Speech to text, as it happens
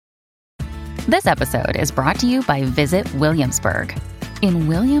This episode is brought to you by Visit Williamsburg. In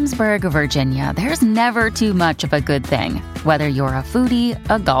Williamsburg, Virginia, there's never too much of a good thing. Whether you're a foodie,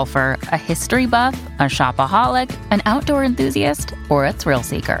 a golfer, a history buff, a shopaholic, an outdoor enthusiast, or a thrill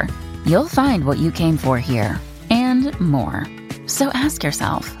seeker, you'll find what you came for here and more. So ask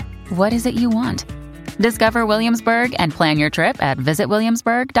yourself, what is it you want? Discover Williamsburg and plan your trip at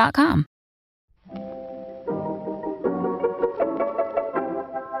visitwilliamsburg.com.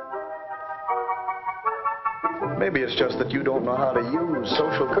 Maybe it's just that you don't know how to use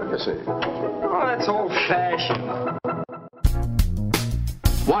social courtesy. Oh, that's old-fashioned.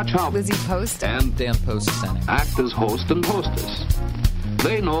 Watch how Lizzie Post and Dan Post act as host and hostess.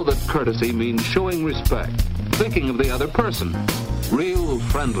 They know that courtesy means showing respect, thinking of the other person, real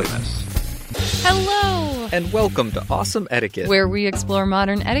friendliness. Hello! And welcome to Awesome Etiquette, where we explore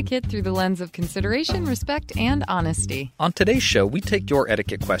modern etiquette through the lens of consideration, respect, and honesty. On today's show, we take your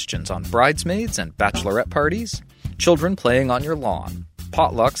etiquette questions on bridesmaids and bachelorette parties, children playing on your lawn,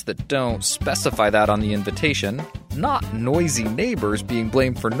 potlucks that don't specify that on the invitation, not noisy neighbors being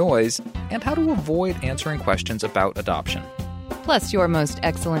blamed for noise, and how to avoid answering questions about adoption. Plus your most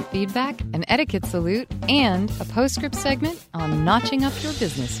excellent feedback, an etiquette salute, and a postscript segment on notching up your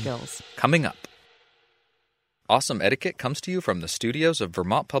business skills. Coming up. Awesome Etiquette comes to you from the studios of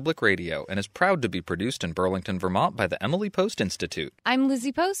Vermont Public Radio and is proud to be produced in Burlington, Vermont by the Emily Post Institute. I'm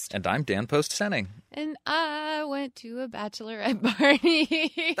Lizzie Post. And I'm Dan Post Senning. And I went to a bachelorette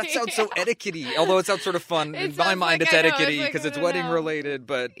party. That sounds so etiquette-y, although it sounds sort of fun. In my mind, it's etiquette-y because it's wedding-related,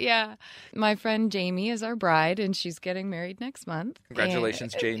 but... Yeah. My friend Jamie is our bride, and she's getting married next month.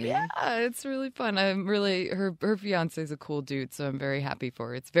 Congratulations, Jamie. Yeah, it's really fun. Her fiancé is a cool dude, so I'm very happy for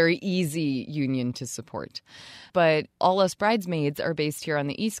her. It's a very easy union to support. But all us bridesmaids are based here on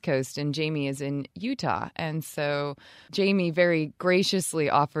the East Coast, and Jamie is in Utah. And so Jamie very graciously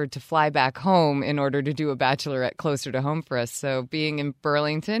offered to fly back home in order to do a bachelorette closer to home for us. So being in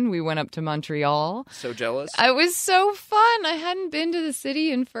Burlington, we went up to Montreal. So jealous. It was so fun. I hadn't been to the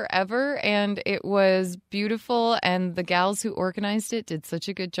city in forever, and it was beautiful. And the gals who organized it did such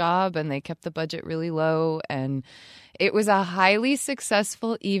a good job, and they kept the budget really low. And it was a highly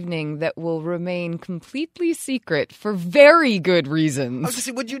successful evening that will remain completely secret for very good reasons. I was going to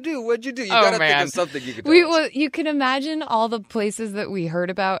say, what'd you do? You got to think of something you could tell us. Well, you can imagine all the places that we heard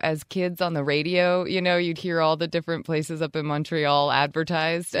about as kids on the radio. You know, you'd hear all the different places up in Montreal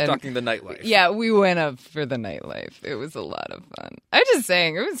advertised. You're talking the nightlife. Yeah, we went up for the nightlife. It was a lot of fun. I'm just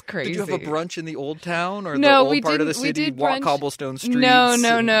saying, it was crazy. Did you have a brunch in the old town or no, the old we part didn't, of the city? We did Walk brunch. cobblestone streets?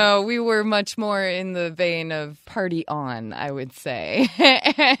 No. We were much more in the vein of party on, I would say.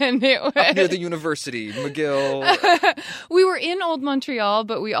 And it was up near the university, McGill. We were in Old Montreal,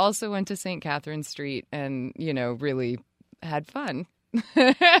 but we also went to St. Catherine Street and, really had fun.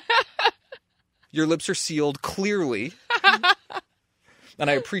 Your lips are sealed clearly. And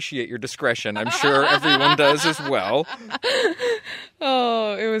I appreciate your discretion. I'm sure everyone does as well.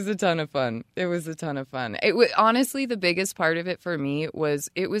 Oh, it was a ton of fun. Honestly, the biggest part of it for me was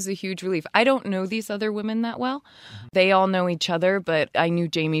it was a huge relief. I don't know these other women that well. They all know each other, but I knew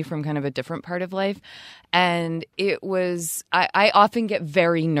Jamie from kind of a different part of life. And it was, I often get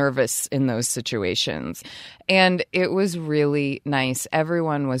very nervous in those situations. And it was really nice.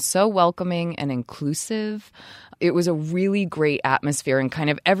 Everyone was so welcoming and inclusive. It was a really great atmosphere, and kind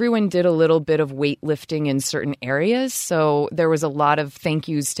of everyone did a little bit of weightlifting in certain areas. So there was a lot of thank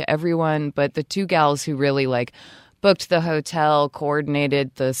yous to everyone. But the two gals who really booked the hotel,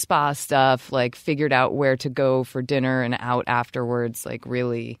 coordinated the spa stuff, figured out where to go for dinner and out afterwards,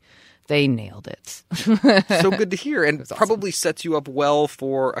 really... They nailed it. So good to hear. And probably sets you up well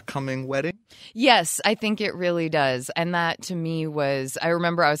for a coming wedding? Yes, I think it really does. And that to me was, I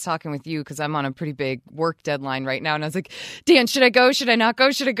remember I was talking with you because I'm on a pretty big work deadline right now. And I was like, Dan, should I go? Should I not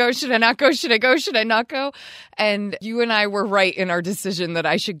go? Should I go? Should I not go? Should I go? Should I not go? And you and I were right in our decision that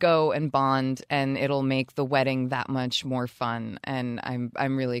I should go and bond, and it'll make the wedding that much more fun. And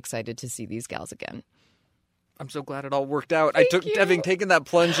I'm really excited to see these gals again. I'm so glad it all worked out. Having taken that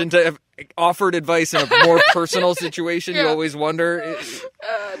plunge into offered advice in a more personal situation, You always wonder.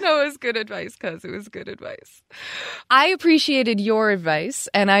 No, it was good advice, cuz it was good advice. I appreciated your advice,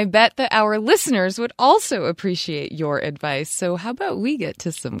 and I bet that our listeners would also appreciate your advice. So how about we get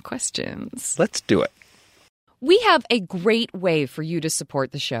to some questions? Let's do it. We have a great way for you to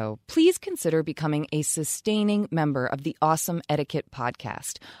support the show. Please consider becoming a sustaining member of the Awesome Etiquette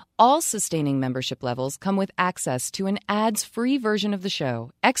podcast. All sustaining membership levels come with access to an ads-free version of the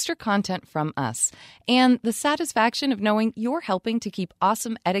show, extra content from us, and the satisfaction of knowing you're helping to keep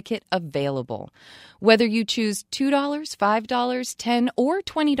Awesome Etiquette available. Whether you choose $2, $5, $10, or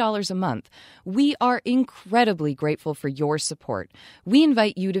 $20 a month, we are incredibly grateful for your support. We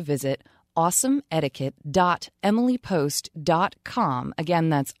invite you to visit awesomeetiquette.emilypost.com. Again,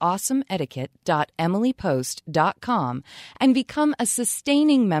 that's awesomeetiquette.emilypost.com and become a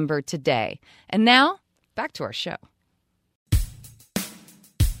sustaining member today. And now, back to our show.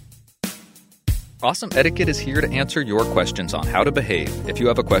 Awesome Etiquette is here to answer your questions on how to behave. If you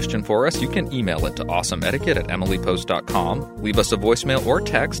have a question for us, you can email it to awesomeetiquette@emilypost.com, leave us a voicemail or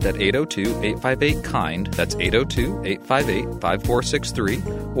text at 802-858-KIND, that's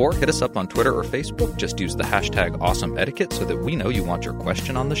 802-858-5463, or hit us up on Twitter or Facebook. Just use the hashtag AwesomeEtiquette so that we know you want your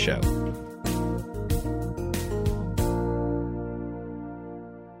question on the show.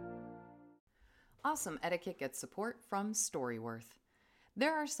 Awesome Etiquette gets support from Storyworth.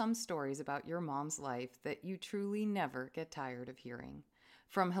 There are some stories about your mom's life that you truly never get tired of hearing.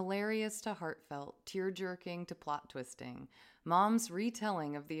 From hilarious to heartfelt, tear-jerking to plot-twisting, Mom's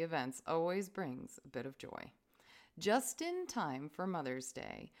retelling of the events always brings a bit of joy. Just in time for Mother's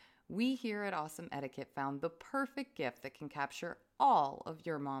Day, we here at Awesome Etiquette found the perfect gift that can capture all of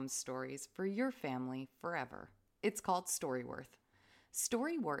your mom's stories for your family forever. It's called Storyworth.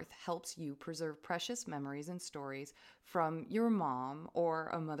 Storyworth helps you preserve precious memories and stories from your mom or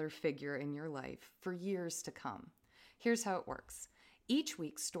a mother figure in your life for years to come. Here's how it works. Each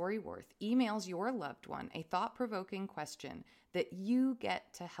week, Storyworth emails your loved one a thought-provoking question that you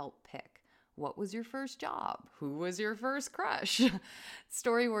get to help pick. What was your first job? Who was your first crush?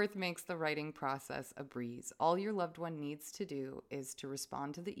 Storyworth makes the writing process a breeze. All your loved one needs to do is to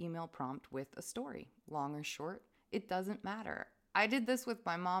respond to the email prompt with a story. Long or short, it doesn't matter. I did this with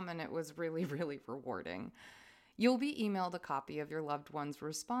my mom, and it was really, really rewarding. You'll be emailed a copy of your loved one's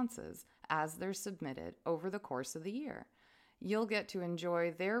responses as they're submitted over the course of the year. You'll get to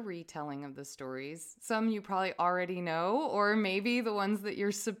enjoy their retelling of the stories, some you probably already know, or maybe the ones that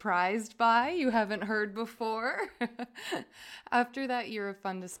you're surprised by you haven't heard before. After that year of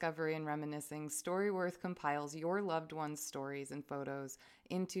fun discovery and reminiscing, Storyworth compiles your loved one's stories and photos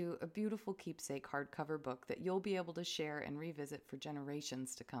into a beautiful keepsake hardcover book that you'll be able to share and revisit for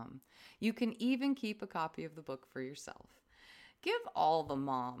generations to come. You can even keep a copy of the book for yourself. Give all the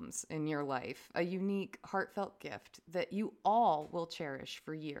moms in your life a unique, heartfelt gift that you all will cherish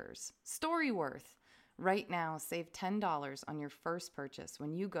for years. Storyworth. Right now, save $10 on your first purchase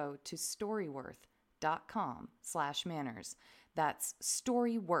when you go to storyworth.com/manners. That's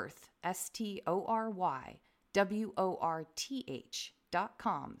Storyworth,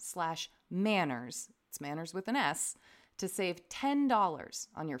 STORYWORTH.com/manners. It's manners with an S, to save $10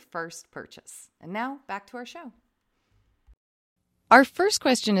 on your first purchase. And now, back to our show. Our first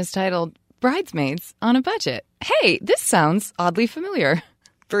question is titled, Bridesmaids on a Budget. Hey, this sounds oddly familiar.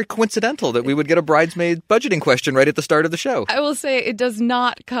 Very coincidental that we would get a bridesmaid budgeting question right at the start of the show. I will say it does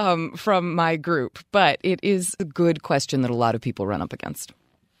not come from my group, but it is a good question that a lot of people run up against.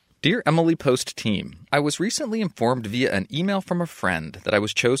 Dear Emily Post team, I was recently informed via an email from a friend that I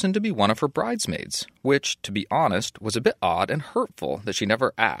was chosen to be one of her bridesmaids, which, to be honest, was a bit odd and hurtful that she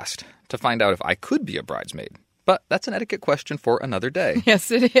never asked to find out if I could be a bridesmaid. But that's an etiquette question for another day.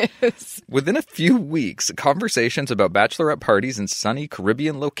 Yes, it is. Within a few weeks, conversations about bachelorette parties in sunny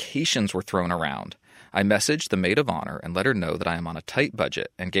Caribbean locations were thrown around. I messaged the maid of honor and let her know that I am on a tight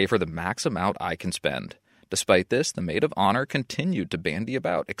budget and gave her the max amount I can spend. Despite this, the maid of honor continued to bandy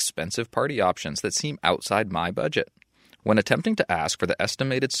about expensive party options that seem outside my budget. When attempting to ask for the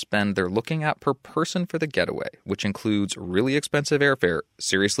estimated spend they're looking at per person for the getaway, which includes really expensive airfare,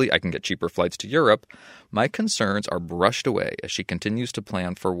 seriously, I can get cheaper flights to Europe, my concerns are brushed away as she continues to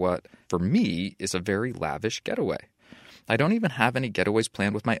plan for what, for me, is a very lavish getaway. I don't even have any getaways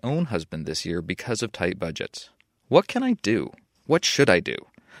planned with my own husband this year because of tight budgets. What can I do? What should I do?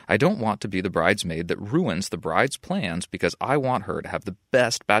 I don't want to be the bridesmaid that ruins the bride's plans because I want her to have the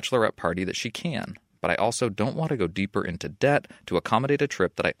best bachelorette party that she can. But I also don't want to go deeper into debt to accommodate a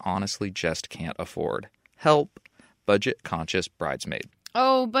trip that I honestly just can't afford. Help, budget-conscious bridesmaid.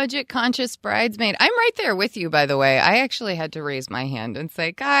 Oh, budget-conscious bridesmaid. I'm right there with you, by the way. I actually had to raise my hand and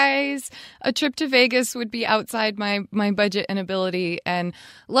say, guys, a trip to Vegas would be outside my budget and ability. And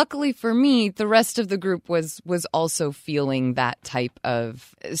luckily for me, the rest of the group was also feeling that type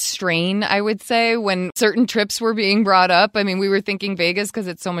of strain, I would say, when certain trips were being brought up. I mean, we were thinking Vegas because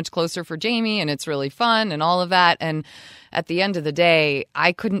it's so much closer for Jamie and it's really fun and all of that. And at the end of the day,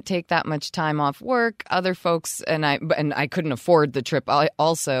 I couldn't take that much time off work. Other folks, and I couldn't afford the trip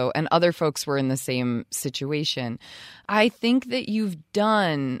also, and other folks were in the same situation. I think that you've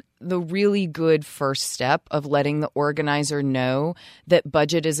done the really good first step of letting the organizer know that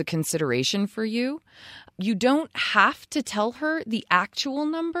budget is a consideration for you. You don't have to tell her the actual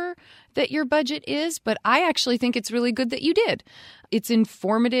number that your budget is, but I actually think it's really good that you did. It's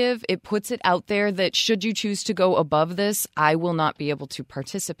informative. It puts it out there that should you choose to go above this, I will not be able to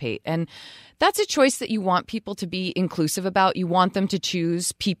participate. And that's a choice that you want people to be inclusive about. You want them to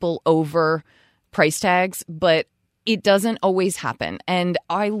choose people over price tags, but it doesn't always happen. And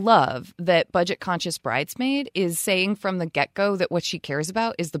I love that Budget Conscious Bridesmaid is saying from the get-go that what she cares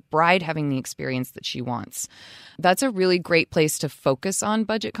about is the bride having the experience that she wants. That's a really great place to focus on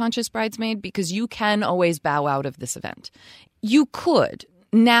Budget Conscious Bridesmaid because you can always bow out of this event. You could.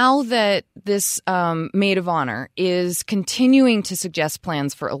 Now that this maid of honor is continuing to suggest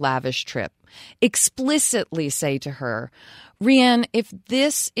plans for a lavish trip, explicitly say to her, Rhianne, if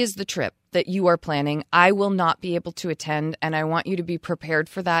this is the trip that you are planning, I will not be able to attend, and I want you to be prepared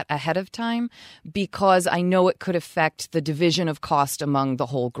for that ahead of time because I know it could affect the division of cost among the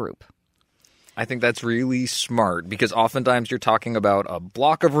whole group. I think that's really smart because oftentimes you're talking about a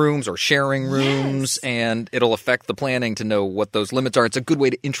block of rooms or sharing rooms, and it'll affect the planning to know what those limits are. It's a good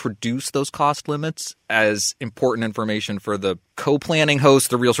way to introduce those cost limits as important information for the co-planning host,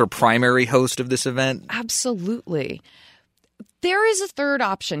 the real sort of primary host of this event. Absolutely. There is a third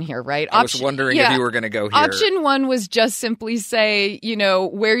option here, right? I was wondering if you were going to go here. Option one was just simply say,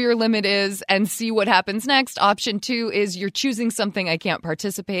 where your limit is and see what happens next. Option two is you're choosing something I can't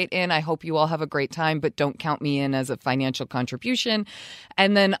participate in. I hope you all have a great time, but don't count me in as a financial contribution.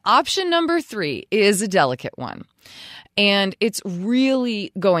 And then option number three is a delicate one. And it's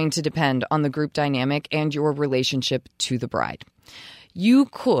really going to depend on the group dynamic and your relationship to the bride. You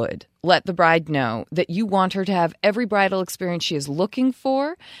could let the bride know that you want her to have every bridal experience she is looking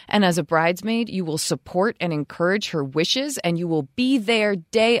for. And as a bridesmaid, you will support and encourage her wishes and you will be there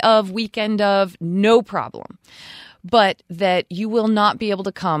day of, weekend of, no problem. But that you will not be able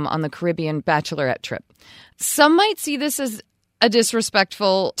to come on the Caribbean bachelorette trip. Some might see this as a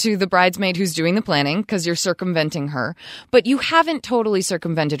disrespectful to the bridesmaid who's doing the planning because you're circumventing her, but you haven't totally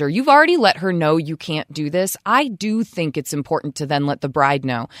circumvented her. You've already let her know you can't do this. I do think it's important to then let the bride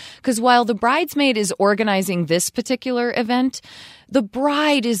know because while the bridesmaid is organizing this particular event, the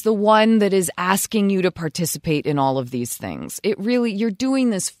bride is the one that is asking you to participate in all of these things. You're doing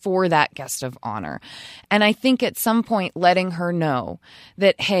this for that guest of honor. And I think at some point letting her know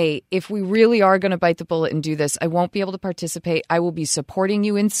that, hey, if we really are going to bite the bullet and do this, I won't be able to participate. I will be supporting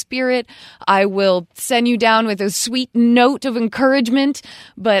you in spirit. I will send you down with a sweet note of encouragement,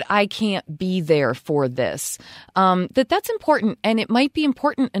 but I can't be there for this. That's important. And it might be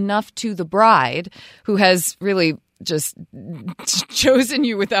important enough to the bride who has really just chosen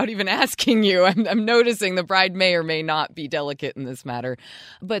you without even asking you. I'm noticing the bride may or may not be delicate in this matter.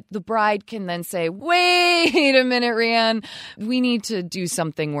 But the bride can then say, wait a minute, Rhianne, we need to do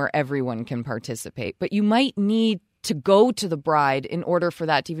something where everyone can participate. But you might need to go to the bride in order for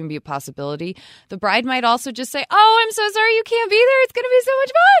that to even be a possibility. The bride might also just say, oh, I'm so sorry you can't be there. It's going to be so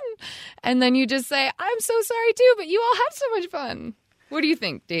much fun. And then you just say, I'm so sorry too, but you all have so much fun. What do you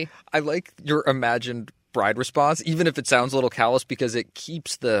think, Dee? I like your imagined bride response, even if it sounds a little callous, because it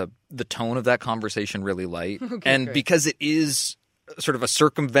keeps the tone of that conversation really light. Okay, and great. Because it is sort of a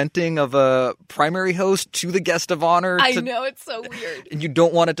circumventing of a primary host to the guest of honor. I know, it's so weird. And you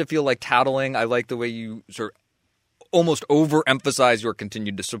don't want it to feel like tattling. I like the way you sort of almost overemphasize your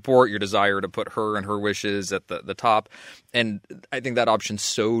continued support, your desire to put her and her wishes at the top. And I think that option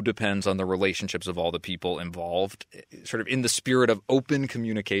so depends on the relationships of all the people involved, sort of in the spirit of open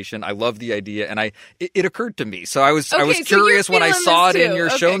communication. I love the idea, and it occurred to me. So I was curious when I saw it in your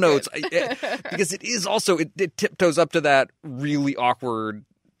show notes, because it is also, it tiptoes up to that really awkward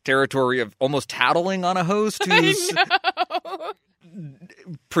territory of almost tattling on a host who's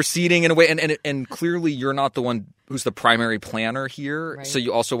proceeding in a way, and clearly you're not the one who's the primary planner here, right. So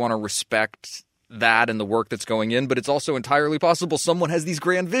you also want to respect that and the work that's going in, but it's also entirely possible someone has these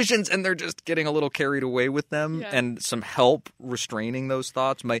grand visions and they're just getting a little carried away with them, and some help restraining those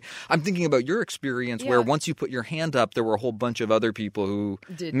thoughts. I'm thinking about your experience where once you put your hand up, there were a whole bunch of other people who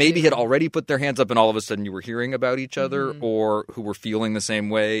maybe had already put their hands up and all of a sudden you were hearing about each other, or who were feeling the same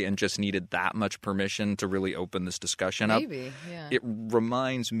way and just needed that much permission to really open this discussion up. It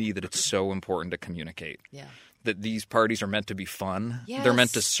reminds me that it's so important to communicate. That these parties are meant to be fun. They're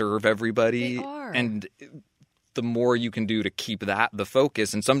meant to serve everybody. They are. And the more you can do to keep that the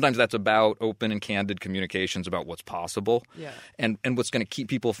focus, and sometimes that's about open and candid communications about what's possible and what's going to keep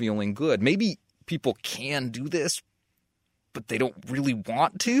people feeling good. Maybe people can do this, but they don't really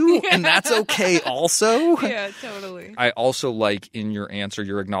want to, and that's okay also. Yeah, totally. I also like in your answer,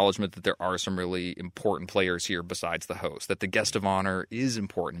 your acknowledgement that there are some really important players here besides the host, that the guest of honor is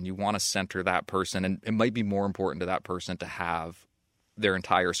important and you want to center that person, and it might be more important to that person to have their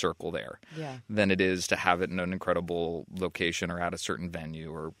entire circle there than it is to have it in an incredible location or at a certain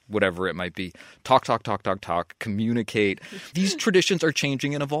venue or whatever it might be. Talk, communicate. These traditions are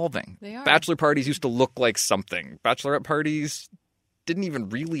changing and evolving. They are. Bachelor parties used to look like something. Bachelorette parties didn't even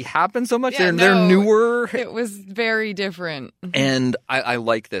really happen so much. They're newer. It was very different. And I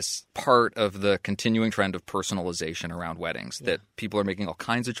like this part of the continuing trend of personalization around weddings, that people are making all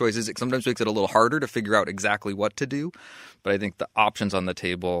kinds of choices. It sometimes makes it a little harder to figure out exactly what to do. But I think the options on the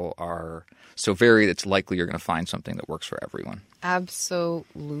table are so varied, it's likely you're going to find something that works for everyone.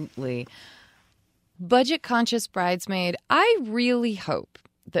 Absolutely. Budget-conscious bridesmaid, I really hope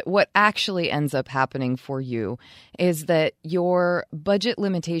that what actually ends up happening for you is that your budget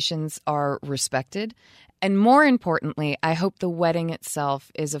limitations are respected. And more importantly, I hope the wedding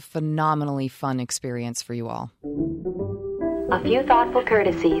itself is a phenomenally fun experience for you all. A few thoughtful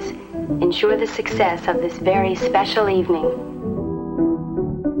courtesies ensure the success of this very special evening.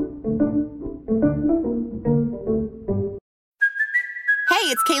 Hey,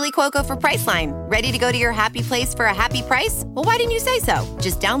 it's Kaylee Cuoco for Priceline. Ready to go to your happy place for a happy price? Well, why didn't you say so?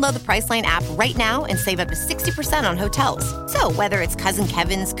 Just download the Priceline app right now and save up to 60% on hotels. So whether it's Cousin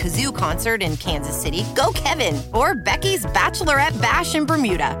Kevin's Kazoo Concert in Kansas City, go Kevin, or Becky's Bachelorette Bash in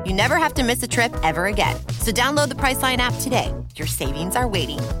Bermuda, you never have to miss a trip ever again. So download the Priceline app today. Your savings are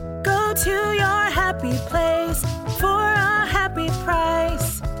waiting. Go to your happy place for a happy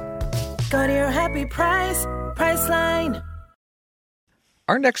price. Go to your happy price, Priceline.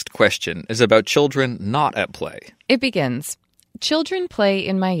 Our next question is about children not at play. It begins. Children play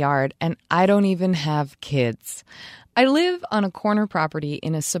in my yard, and I don't even have kids. I live on a corner property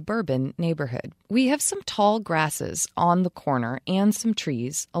in a suburban neighborhood. We have some tall grasses on the corner and some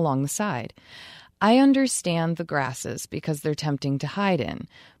trees along the side. I understand the grasses because they're tempting to hide in.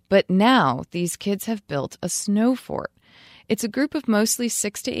 But now these kids have built a snow fort. It's a group of mostly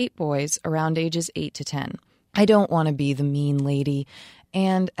 6 to 8 boys around ages 8 to 10. I don't want to be the mean lady.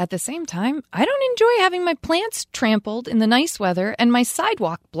 And at the same time, I don't enjoy having my plants trampled in the nice weather and my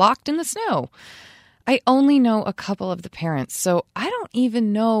sidewalk blocked in the snow. I only know a couple of the parents, so I don't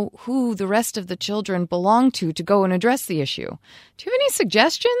even know who the rest of the children belong to go and address the issue. Do you have any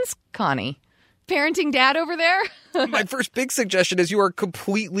suggestions, Connie? Parenting dad over there? My first big suggestion is you are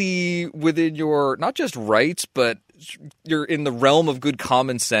completely within your, not just rights, but you're in the realm of good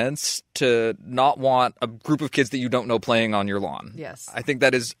common sense to not want a group of kids that you don't know playing on your lawn. Yes. I think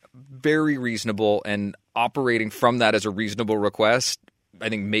that is very reasonable, and operating from that as a reasonable request, I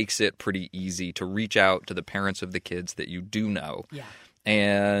think makes it pretty easy to reach out to the parents of the kids that you do know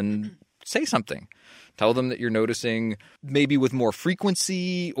and say something. Tell them that you're noticing maybe with more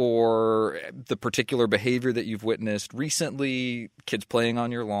frequency or the particular behavior that you've witnessed recently, kids playing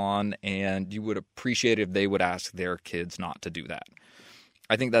on your lawn, and you would appreciate it if they would ask their kids not to do that.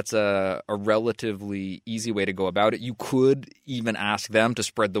 I think that's a relatively easy way to go about it. You could even ask them to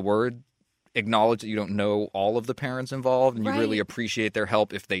spread the word, acknowledge that you don't know all of the parents involved, and you really appreciate their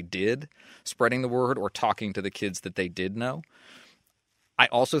help if they did spreading the word or talking to the kids that they did know. I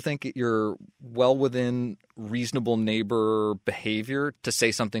also think you're well within reasonable neighbor behavior to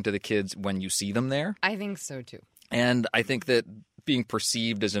say something to the kids when you see them there. I think so, too. And I think that being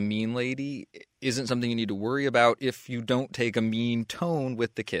perceived as a mean lady isn't something you need to worry about if you don't take a mean tone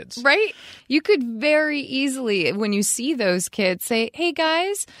with the kids. Right? You could very easily, when you see those kids, say, hey,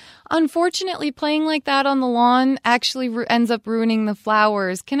 guys, unfortunately, playing like that on the lawn actually ends up ruining the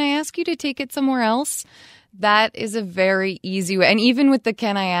flowers. Can I ask you to take it somewhere else? That is a very easy way. And even with the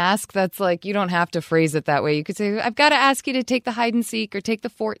can I ask, that's like, you don't have to phrase it that way. You could say, I've got to ask you to take the hide and seek or take the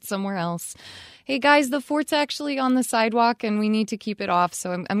fort somewhere else. Hey, guys, the fort's actually on the sidewalk and we need to keep it off.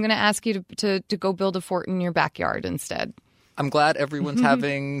 So I'm going to ask you to go build a fort in your backyard instead. I'm glad everyone's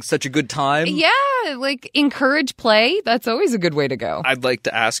having such a good time. Yeah, like encourage play. That's always a good way to go. I'd like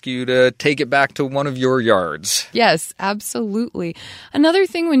to ask you to take it back to one of your yards. Yes, absolutely. Another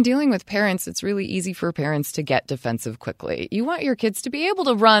thing when dealing with parents, it's really easy for parents to get defensive quickly. You want your kids to be able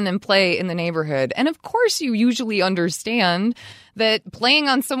to run and play in the neighborhood. And of course, you usually understand that playing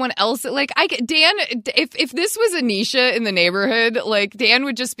on someone else, like Dan, if this was Anisha in the neighborhood, like Dan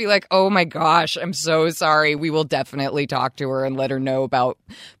would just be like, oh my gosh, I'm so sorry. We will definitely talk to her and let her know about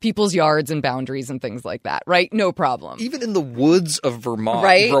people's yards and boundaries and things like that, right? No problem. Even in the woods of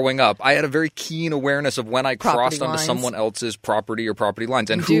Vermont, growing up, I had a very keen awareness of when I crossed onto someone else's property or property lines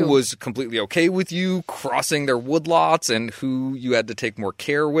and who was completely okay with you crossing their woodlots and who you had to take more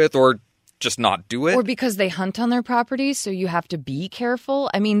care with or just not do it. Or because they hunt on their property, so you have to be careful.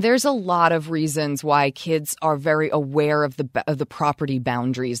 I mean, there's a lot of reasons why kids are very aware of the property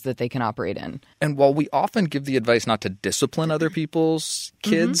boundaries that they can operate in. And while we often give the advice not to discipline other people's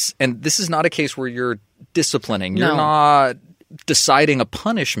kids, and this is not a case where you're disciplining, you're not deciding a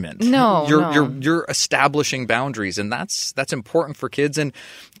punishment. You're establishing boundaries, and that's important for kids. And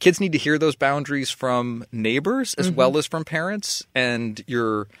kids need to hear those boundaries from neighbors as well as from parents. And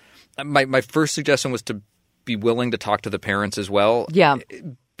my first suggestion was to be willing to talk to the parents as well. Yeah.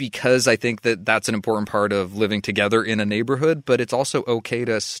 Because I think that that's an important part of living together in a neighborhood, but it's also okay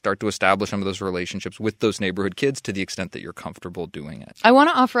to start to establish some of those relationships with those neighborhood kids to the extent that you're comfortable doing it. I want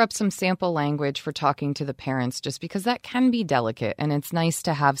to offer up some sample language for talking to the parents just because that can be delicate and it's nice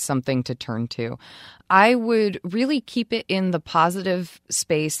to have something to turn to. I would really keep it in the positive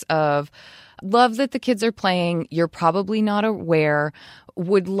space of love that the kids are playing. You're probably not aware.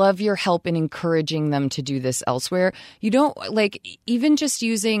 Would love your help in encouraging them to do this elsewhere. You don't even just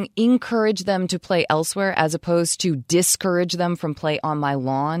using encourage them to play elsewhere as opposed to discourage them from play on my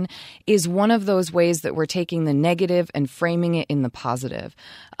lawn is one of those ways that we're taking the negative and framing it in the positive.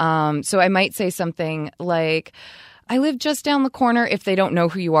 So I might say something like, I live just down the corner. If they don't know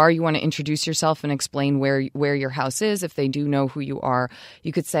who you are, you want to introduce yourself and explain where your house is. If they do know who you are,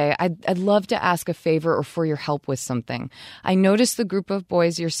 you could say, I'd love to ask a favor or for your help with something. I noticed the group of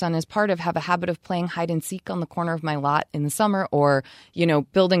boys your son is part of have a habit of playing hide and seek on the corner of my lot in the summer or,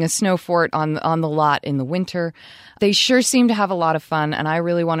 building a snow fort on the lot in the winter. They sure seem to have a lot of fun, and I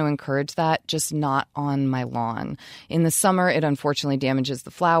really want to encourage that, just not on my lawn. In the summer, it unfortunately damages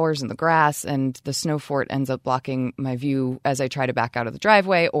the flowers and the grass, and the snow fort ends up blocking my view as I try to back out of the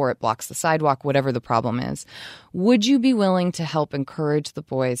driveway, or it blocks the sidewalk, whatever the problem is. Would you be willing to help encourage the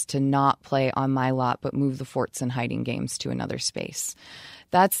boys to not play on my lot, but move the forts and hiding games to another space?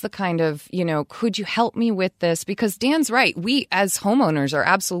 That's the kind of, could you help me with this? Because Dan's right. We as homeowners are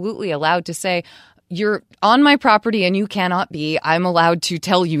absolutely allowed to say, you're on my property and you cannot be. I'm allowed to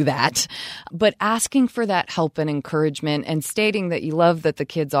tell you that. But asking for that help and encouragement and stating that you love that the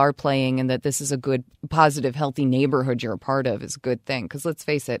kids are playing and that this is a good, positive, healthy neighborhood you're a part of is a good thing. Because let's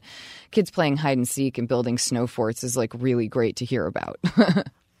face it, kids playing hide and seek and building snow forts is really great to hear about.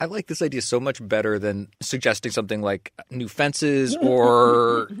 I like this idea so much better than suggesting something like new fences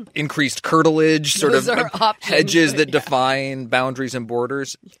or increased curtilage, sort of hedges that define boundaries and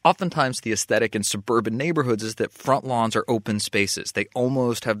borders. Oftentimes the aesthetic in suburban neighborhoods is that front lawns are open spaces. They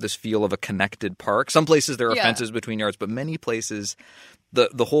almost have this feel of a connected park. Some places there are fences between yards, but many places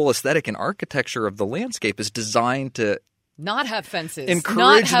the whole aesthetic and architecture of the landscape is designed to not have fences.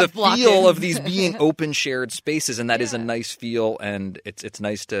 Encourage the feel of these being open shared spaces, and that is a nice feel, and it's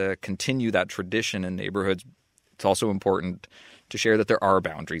nice to continue that tradition in neighborhoods. It's also important to share that there are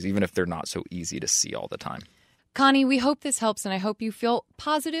boundaries, even if they're not so easy to see all the time. Connie, we hope this helps, and I hope you feel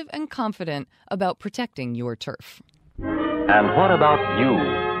positive and confident about protecting your turf. And what about you?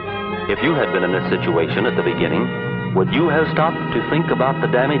 If you had been in this situation at the beginning, would you have stopped to think about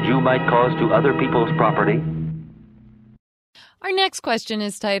the damage you might cause to other people's property? Our next question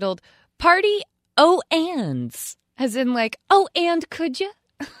is titled, Party Oh Ands, as in oh, and could you?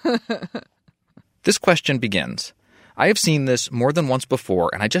 This question begins, I have seen this more than once before,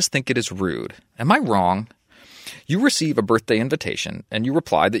 and I just think it is rude. Am I wrong? You receive a birthday invitation, and you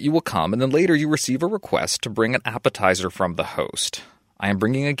reply that you will come, and then later you receive a request to bring an appetizer from the host. I am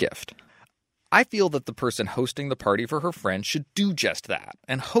bringing a gift. I feel that the person hosting the party for her friend should do just that,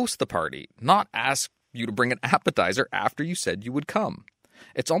 and host the party, not ask you to bring an appetizer after you said you would come.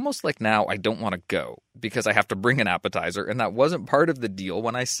 It's almost like now I don't want to go because I have to bring an appetizer, and that wasn't part of the deal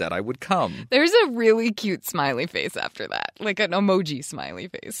when I said I would come. There's a really cute smiley face after that, like an emoji smiley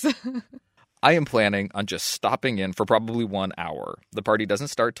face. I am planning on just stopping in for probably 1 hour. The party doesn't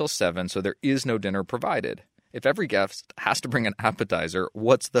start till 7, so there is no dinner provided. If every guest has to bring an appetizer,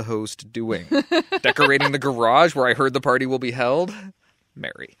 what's the host doing? Decorating the garage where I heard the party will be held?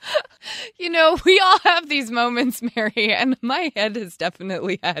 Mary. You know, we all have these moments, Mary, and my head has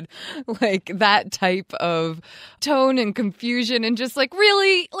definitely had like that type of tone and confusion and just like,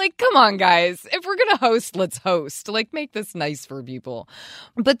 really? Like, come on, guys. If we're going to host, let's host. Like, make this nice for people.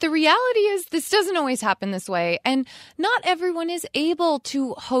 But the reality is this doesn't always happen this way. And not everyone is able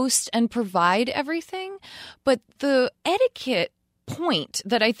to host and provide everything. But the etiquette point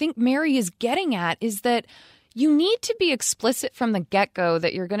that I think Mary is getting at is that you need to be explicit from the get-go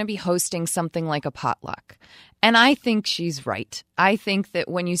that you're going to be hosting something like a potluck. And I think she's right. I think that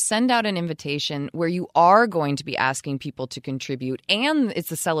when you send out an invitation where you are going to be asking people to contribute and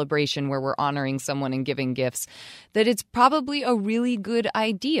it's a celebration where we're honoring someone and giving gifts, that it's probably a really good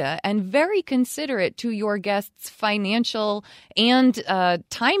idea and very considerate to your guests' financial and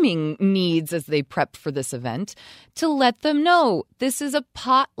timing needs as they prep for this event to let them know this is a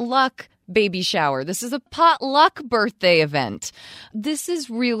potluck baby shower. This is a potluck birthday event. This is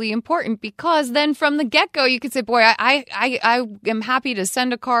really important because then from the get-go, you could say, boy, I am happy to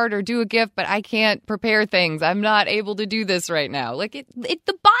send a card or do a gift, but I can't prepare things. I'm not able to do this right now. Like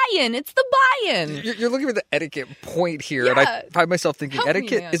the buy-in. It's the buy-in. You're looking for the etiquette point here. Yeah. And I find myself thinking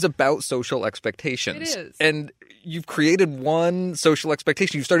etiquette me, is about social expectations. It is. And you've created one social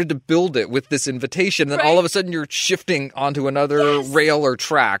expectation. You've started to build it with this invitation. And then all of a sudden you're shifting onto another rail or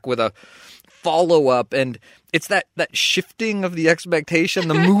track with a follow-up. And it's that shifting of the expectation,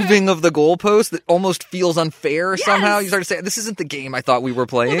 the moving of the goalpost that almost feels unfair somehow. You start to say, this isn't the game I thought we were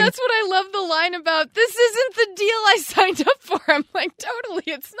playing. Well, that's what I love the line about, this isn't the deal I signed up for. I'm like, totally,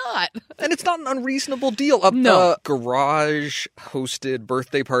 it's not. And it's not an unreasonable deal. No. Garage-hosted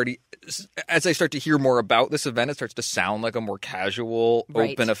birthday party. As I start to hear more about this event, it starts to sound like a more casual,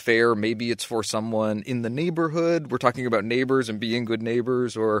 open affair. Maybe it's for someone in the neighborhood. We're talking about neighbors and being good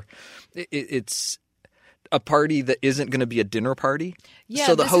neighbors, or it's a party that isn't going to be a dinner party. Yeah,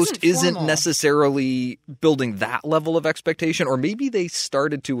 so the host isn't formal. Necessarily building that level of expectation, or maybe they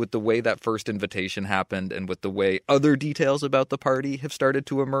started to with the way that first invitation happened and with the way other details about the party have started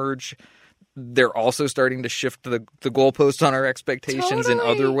to emerge. They're also starting to shift the goalposts on our expectations in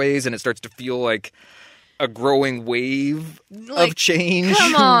other ways, and it starts to feel like a growing wave of change.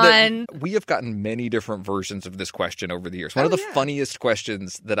 Come on. We have gotten many different versions of this question over the years. One of the funniest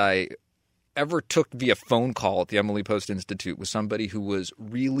questions that I ever took via phone call at the Emily Post Institute was somebody who was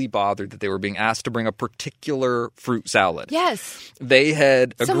really bothered that they were being asked to bring a particular fruit salad. Yes. They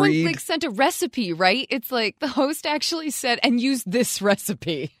had Someone agreed. sent a recipe, right? It's like the host actually said, and use this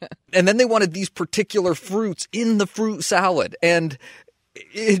recipe. And then they wanted these particular fruits in the fruit salad. And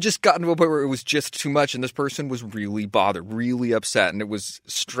it had just gotten to a point where it was just too much. And this person was really bothered, really upset. And it was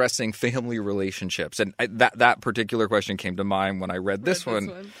stressing family relationships. And that particular question came to mind when I read this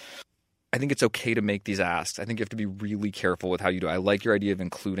one. I think it's okay to make these asks. I think you have to be really careful with how you do it. I like your idea of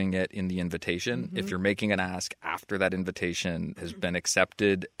including it in the invitation. Mm-hmm. If you're making an ask after that invitation has been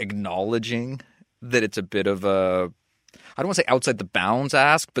accepted, acknowledging that it's a bit of a, I don't want to say outside the bounds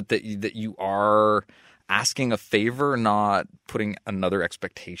ask, but that you are asking a favor, not putting another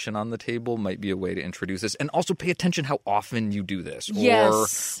expectation on the table might be a way to introduce this. And also pay attention how often you do this, or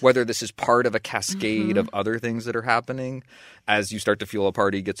whether this is part of a cascade of other things that are happening as you start to feel a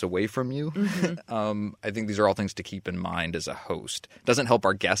party gets away from you. I think these are all things to keep in mind as a host. Doesn't help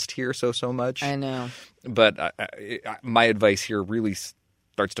our guest here so much. I know. But my advice here really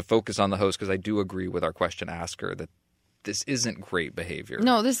starts to focus on the host, because I do agree with our question asker that this isn't great behavior.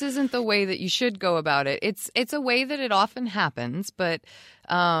 No, this isn't the way that you should go about it. It's a way that it often happens, but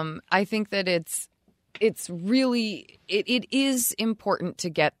I think that it's really it is important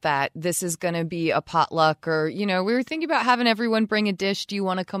to get that this is going to be a potluck, or we were thinking about having everyone bring a dish. Do you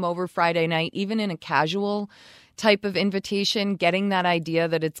want to come over Friday night? Even in a casual type of invitation, getting that idea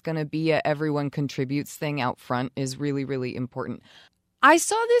that it's going to be a everyone contributes thing out front is really, really important. I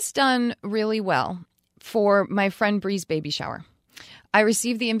saw this done really well for my friend Bree's baby shower. I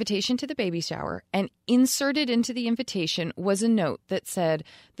received the invitation to the baby shower, and inserted into the invitation was a note that said,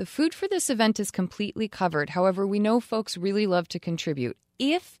 "The food for this event is completely covered. However, we know folks really love to contribute.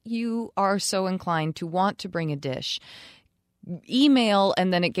 If you are so inclined to want to bring a dish, email,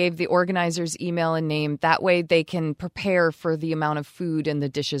 and then it gave the organizer's email and name. That way they can prepare for the amount of food and the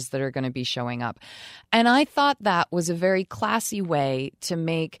dishes that are going to be showing up. And I thought that was a very classy way to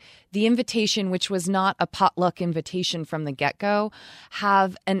make the invitation, which was not a potluck invitation from the get-go,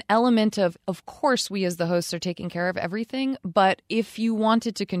 have an element of course, we as the hosts are taking care of everything, but if you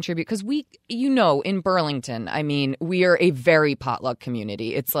wanted to contribute, because in Burlington, I mean, we are a very potluck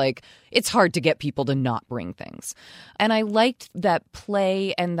community. It's like, it's hard to get people to not bring things. And I liked that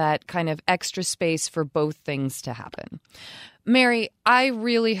play and that kind of extra space for both things to happen. Mary, I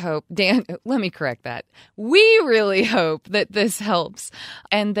really hope, Dan, let me correct that. We really hope that this helps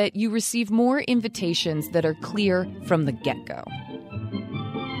and that you receive more invitations that are clear from the get-go.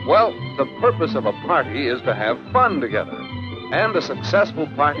 Well, the purpose of a party is to have fun together. And a successful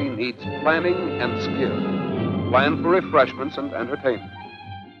party needs planning and skill. Plan for refreshments and entertainment.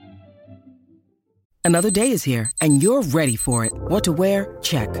 Another day is here, and you're ready for it. What to wear?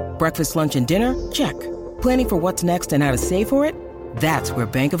 Check. Breakfast, lunch, and dinner? Check. Planning for what's next and how to save for it? That's where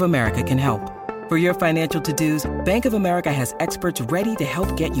Bank of America can help. For your financial to-dos, Bank of America has experts ready to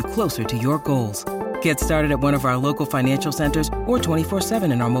help get you closer to your goals. Get started at one of our local financial centers or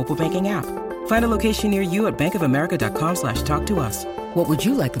 24/7 in our mobile banking app. Find a location near you at bankofamerica.com/talktous. What would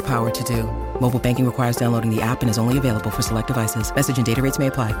you like the power to do? Mobile banking requires downloading the app and is only available for select devices. Message and data rates may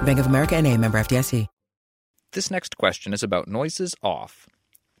apply. Bank of America N.A., member FDIC. This next question is about noises off.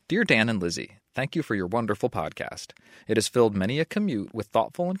 Dear Dan and Lizzie, thank you for your wonderful podcast. It has filled many a commute with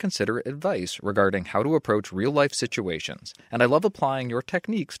thoughtful and considerate advice regarding how to approach real-life situations, and I love applying your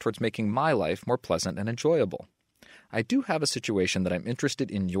techniques towards making my life more pleasant and enjoyable. I do have a situation that I'm interested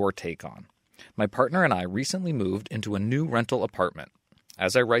in your take on. My partner and I recently moved into a new rental apartment.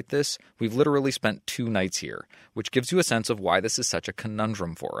 As I write this, we've literally spent 2 nights here, which gives you a sense of why this is such a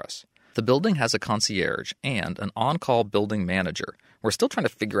conundrum for us. The building has a concierge and an on-call building manager. We're still trying to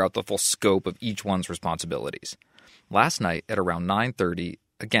figure out the full scope of each one's responsibilities. Last night at around 9:30,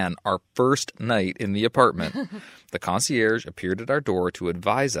 again, our first night in the apartment, the concierge appeared at our door to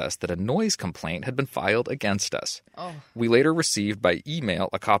advise us that a noise complaint had been filed against us. Oh. We later received by email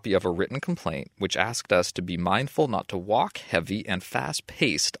a copy of a written complaint which asked us to be mindful not to walk heavy and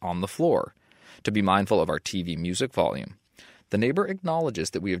fast-paced on the floor, to be mindful of our TV music volume. The neighbor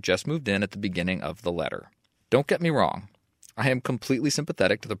acknowledges that we have just moved in at the beginning of the letter. Don't get me wrong. I am completely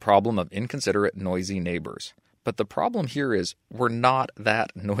sympathetic to the problem of inconsiderate, noisy neighbors. But the problem here is we're not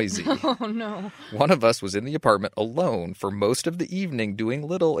that noisy. Oh, no. One of us was in the apartment alone for most of the evening doing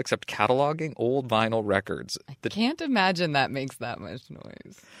little except cataloging old vinyl records. I can't imagine that makes that much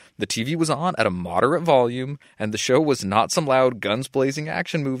noise. The TV was on at a moderate volume, and the show was not some loud guns-blazing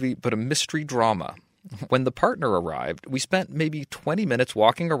action movie, but a mystery drama. When the partner arrived, we spent maybe 20 minutes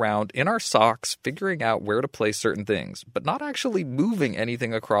walking around in our socks figuring out where to place certain things, but not actually moving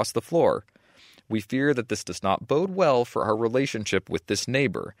anything across the floor. We fear that this does not bode well for our relationship with this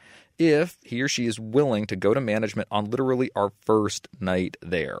neighbor if he or she is willing to go to management on literally our first night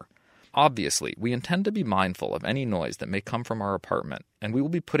there. Obviously, we intend to be mindful of any noise that may come from our apartment, and we will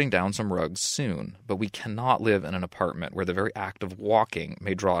be putting down some rugs soon, but we cannot live in an apartment where the very act of walking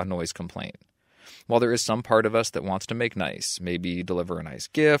may draw a noise complaint. While there is some part of us that wants to make nice, maybe deliver a nice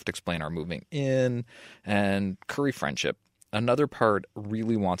gift, explain our moving in, and curry friendship, another part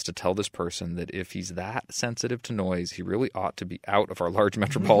really wants to tell this person that if he's that sensitive to noise, he really ought to be out of our large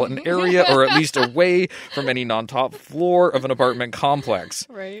metropolitan area or at least away from any non-top floor of an apartment complex.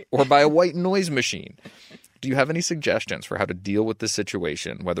 Right. Or by a white noise machine. Do you have any suggestions for how to deal with this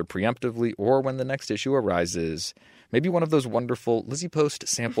situation, whether preemptively or when the next issue arises? Maybe one of those wonderful Lizzie Post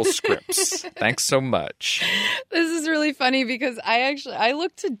sample scripts. Thanks so much. This is really funny because I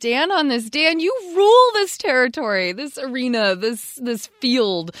looked to Dan on this. Dan, you rule this territory, this arena, this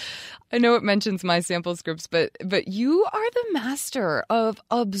field. I know it mentions my sample scripts, but you are the master of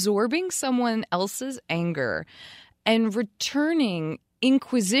absorbing someone else's anger and returning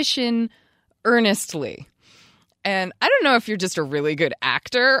inquisition earnestly. And I don't know if you're just a really good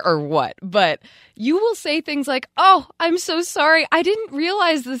actor or what, but you will say things like, oh, I'm so sorry. I didn't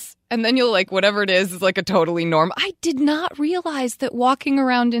realize this. And then you'll whatever it is like a totally norm. I did not realize that walking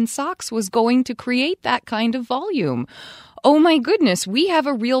around in socks was going to create that kind of volume. Oh my goodness, we have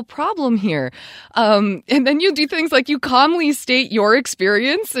a real problem here. And then you'll do things like you calmly state your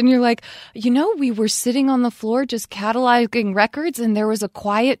experience and you're like, we were sitting on the floor just cataloging records and there was a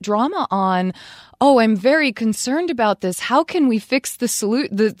quiet drama on. oh, I'm very concerned about this. How can we fix the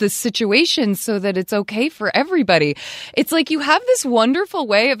situation so that it's okay for everybody? It's like you have this wonderful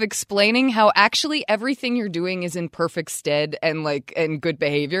way of explaining how actually everything you're doing is in perfect stead and good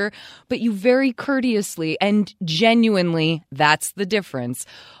behavior, but you very courteously and genuinely, that's the difference,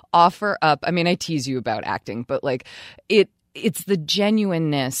 offer up. I mean, I tease you about acting, but it's the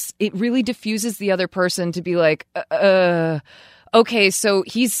genuineness. It really diffuses the other person to be like, okay, so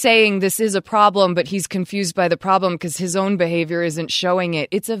he's saying this is a problem, but he's confused by the problem because his own behavior isn't showing it.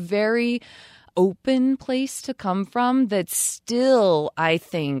 It's a very open place to come from that still, I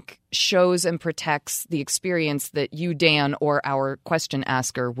think, shows and protects the experience that you, Dan, or our question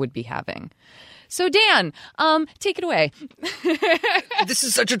asker would be having. So, Dan, take it away. This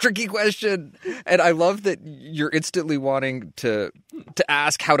is such a tricky question. And I love that you're instantly wanting to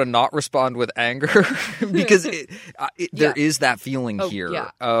ask how to not respond with anger because there is that feeling here.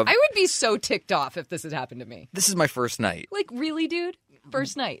 Yeah. I would be so ticked off if this had happened to me. This is my first night. Like, really, dude?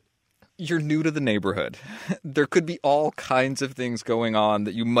 First night? You're new to the neighborhood. There could be all kinds of things going on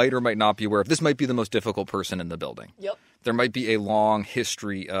that you might or might not be aware of. This might be the most difficult person in the building. Yep. There might be a long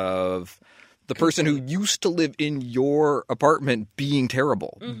history of the person who used to live in your apartment being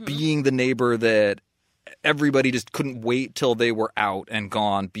terrible, being the neighbor that everybody just couldn't wait till they were out and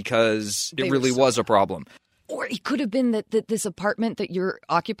gone because it really was a problem. Or it could have been that this apartment that you're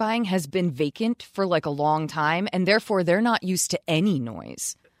occupying has been vacant for like a long time, and therefore they're not used to any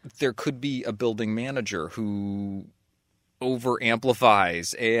noise. There could be a building manager who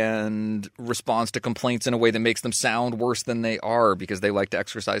over-amplifies and responds to complaints in a way that makes them sound worse than they are because they like to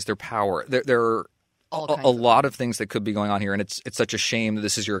exercise their power. There are a lot of things that could be going on here, and it's such a shame that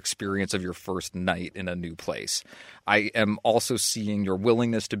this is your experience of your first night in a new place. I am also seeing your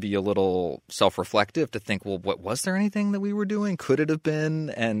willingness to be a little self-reflective, to think, well, was there anything that we were doing? Could it have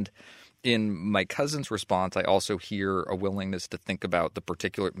been? And in my cousin's response, I also hear a willingness to think about the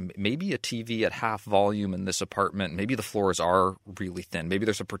particular, maybe a TV at half volume in this apartment. Maybe the floors are really thin. Maybe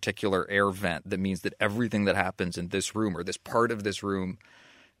there's a particular air vent that means that everything that happens in this room or this part of this room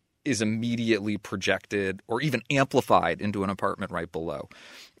is immediately projected or even amplified into an apartment right below.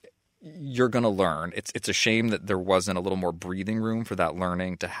 You're going to learn. It's a shame that there wasn't a little more breathing room for that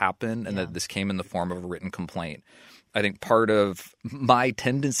learning to happen and that this came in the form of a written complaint. I think part of my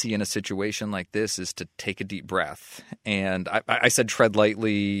tendency in a situation like this is to take a deep breath. And I said tread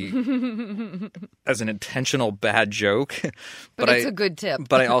lightly as an intentional bad joke. But it's a good tip.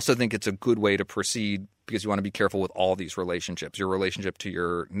 But I also think it's a good way to proceed because you want to be careful with all these relationships. Your relationship to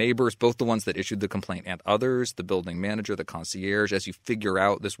your neighbors, both the ones that issued the complaint and others, the building manager, the concierge, as you figure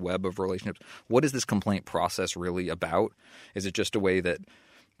out this web of relationships. What is this complaint process really about? Is it just a way that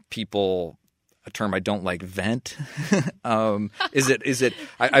people – a term I don't like, vent? Is it?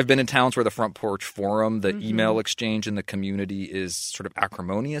 I've been in towns where the front porch forum, the email exchange in the community is sort of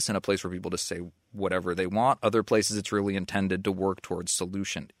acrimonious and a place where people just say whatever they want. Other places it's really intended to work towards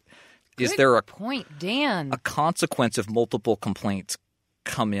solution. Is there a point, Dan? A consequence if multiple complaints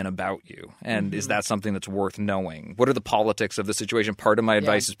come in about you? And is that something that's worth knowing? What are the politics of the situation? Part of my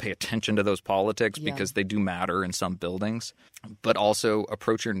advice is pay attention to those politics because they do matter in some buildings, but also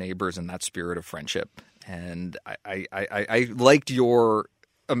approach your neighbors in that spirit of friendship. And I liked your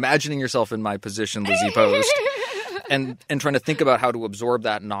imagining yourself in my position, Lizzie Post, and trying to think about how to absorb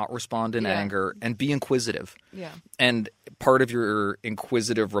that, not respond in anger, and be inquisitive. Yeah. And part of your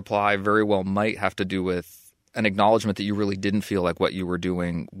inquisitive reply very well might have to do with an acknowledgement that you really didn't feel like what you were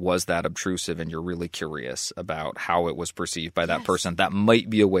doing was that obtrusive and you're really curious about how it was perceived by that person. That might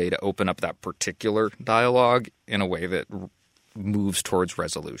be a way to open up that particular dialogue in a way that moves towards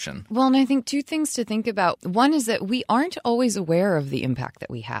resolution. Well, and I think two things to think about. One is that we aren't always aware of the impact that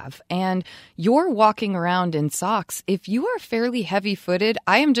we have. And you're walking around in socks. If you are fairly heavy-footed,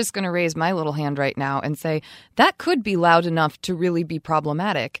 I am just going to raise my little hand right now and say that could be loud enough to really be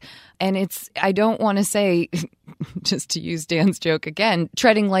problematic. And I don't want to say, just to use Dan's joke again,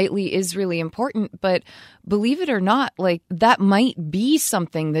 treading lightly is really important, but believe it or not, like that might be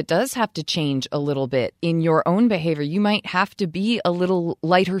something that does have to change a little bit in your own behavior. You might have to be a little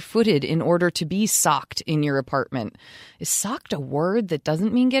lighter footed in order to be socked in your apartment. Is socked a word that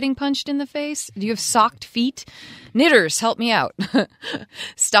doesn't mean getting punched in the face? Do you have socked feet? Knitters, help me out.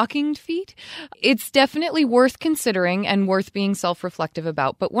 Stockinged feet? It's definitely worth considering and worth being self-reflective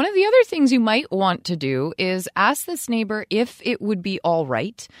about. But one of the other things you might want to do is ask asked this neighbor if it would be all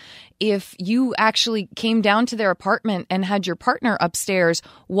right if you actually came down to their apartment and had your partner upstairs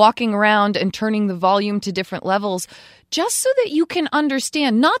walking around and turning the volume to different levels, just so that you can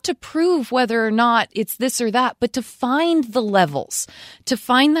understand, not to prove whether or not it's this or that, but to find the levels, to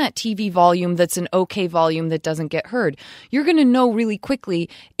find that TV volume that's an okay volume that doesn't get heard. You're going to know really quickly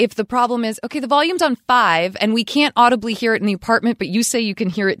if the problem is, okay, the volume's on 5 and we can't audibly hear it in the apartment, but you say you can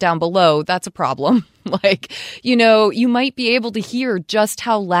hear it down below. That's a problem. Like, you know, you might be able to hear just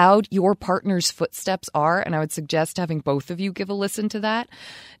how loud your partner's footsteps are. And I would suggest having both of you give a listen to that.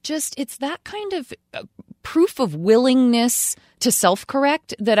 Just, it's that kind of proof of willingness to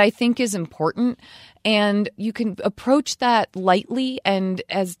self-correct that I think is important. And you can approach that lightly and,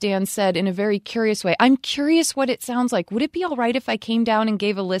 as Dan said, in a very curious way. I'm curious what it sounds like. Would it be all right if I came down and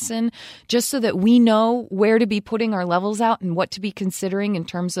gave a listen just so that we know where to be putting our levels out and what to be considering in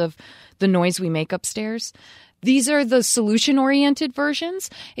terms of the noise we make upstairs? These are the solution-oriented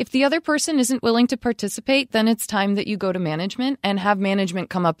versions. If the other person isn't willing to participate, then it's time that you go to management and have management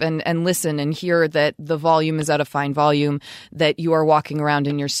come up and listen and hear that the volume is at a fine volume, that you are walking around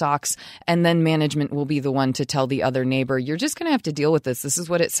in your socks, and then management will be the one to tell the other neighbor, you're just going to have to deal with this. This is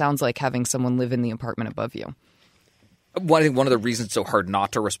what it sounds like having someone live in the apartment above you. I think one of the reasons it's so hard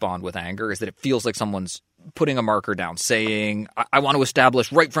not to respond with anger is that it feels like someone's putting a marker down, saying, I want to establish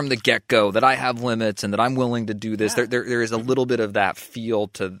right from the get-go that I have limits and that I'm willing to do this. Yeah. There is a little bit of that feel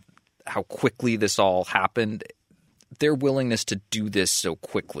to how quickly this all happened. Their willingness to do this so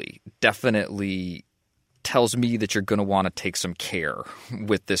quickly definitely tells me that you're going to want to take some care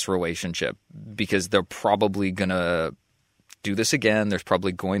with this relationship, because they're probably going to do this again. There's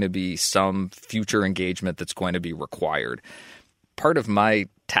probably going to be some future engagement that's going to be required. Part of my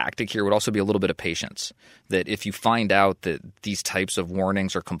tactic here would also be a little bit of patience, that if you find out that these types of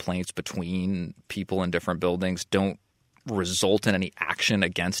warnings or complaints between people in different buildings don't result in any action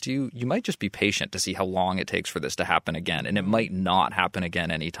against you, you might just be patient to see how long it takes for this to happen again. And it might not happen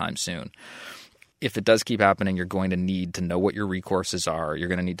again anytime soon. If it does keep happening, you're going to need to know what your recourses are. You're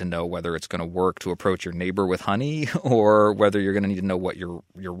going to need to know whether it's going to work to approach your neighbor with honey, or whether you're going to need to know what your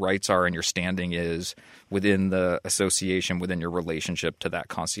rights are and your standing is within the association, within your relationship to that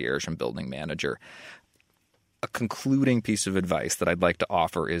concierge and building manager. A concluding piece of advice that I'd like to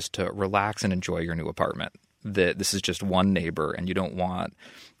offer is to relax and enjoy your new apartment. That this is just one neighbor, and you don't want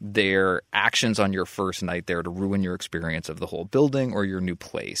their actions on your first night there to ruin your experience of the whole building or your new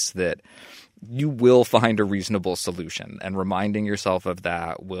place. That you will find a reasonable solution, and reminding yourself of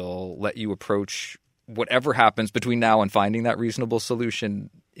that will let you approach whatever happens between now and finding that reasonable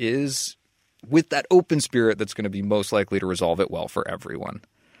solution is with that open spirit that's going to be most likely to resolve it well for everyone.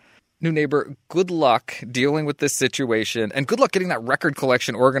 New neighbor, good luck dealing with this situation, and good luck getting that record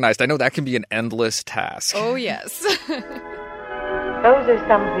collection organized. I know that can be an endless task. Oh, yes. Those are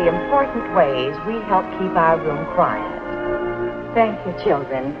some of the important ways we help keep our room quiet. Thank you,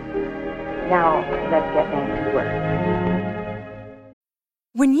 children. Now, let's get back to work.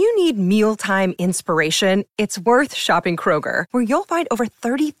 When you need mealtime inspiration, it's worth shopping Kroger, where you'll find over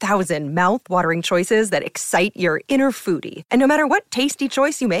 30,000 mouth-watering choices that excite your inner foodie. And no matter what tasty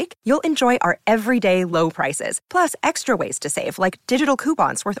choice you make, you'll enjoy our everyday low prices, plus extra ways to save, like digital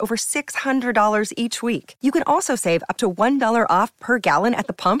coupons worth over $600 each week. You can also save up to $1 off per gallon at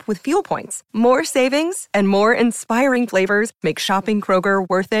the pump with fuel points. More savings and more inspiring flavors make shopping Kroger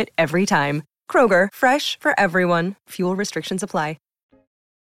worth it every time. Kroger, fresh for everyone. Fuel restrictions apply.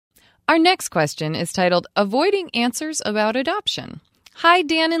 Our next question is titled, Avoiding Answers About Adoption. Hi,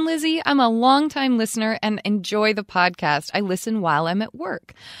 Dan and Lizzie. I'm a longtime listener and enjoy the podcast. I listen while I'm at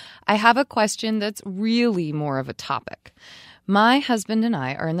work. I have a question that's really more of a topic. My husband and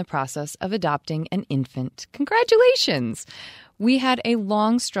I are in the process of adopting an infant. Congratulations! We had a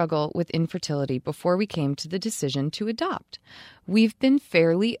long struggle with infertility before we came to the decision to adopt. We've been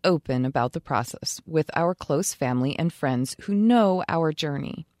fairly open about the process with our close family and friends who know our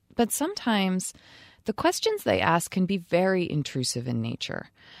journey. But sometimes the questions they ask can be very intrusive in nature.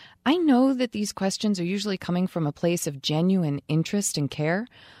 I know that these questions are usually coming from a place of genuine interest and care,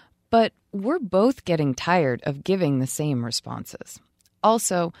 but we're both getting tired of giving the same responses.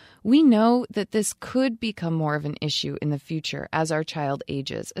 Also, we know that this could become more of an issue in the future as our child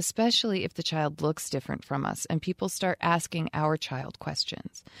ages, especially if the child looks different from us and people start asking our child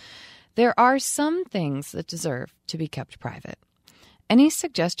questions. There are some things that deserve to be kept private. Any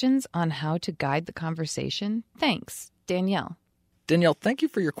suggestions on how to guide the conversation? Thanks, Danielle. Danielle, thank you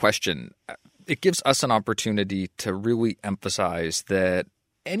for your question. It gives us an opportunity to really emphasize that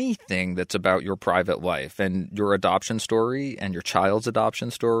anything that's about your private life and your adoption story and your child's adoption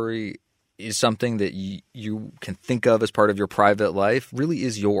story is something that you can think of as part of your private life really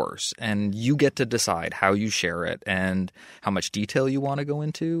is yours. And you get to decide how you share it and how much detail you want to go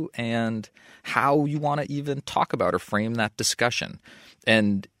into and how you want to even talk about or frame that discussion.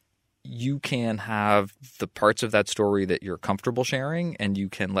 And you can have the parts of that story that you're comfortable sharing, and you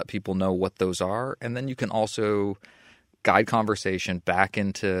can let people know what those are. And then you can also guide conversation back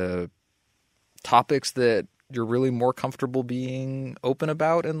into topics that you're really more comfortable being open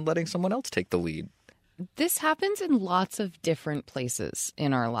about and letting someone else take the lead. This happens in lots of different places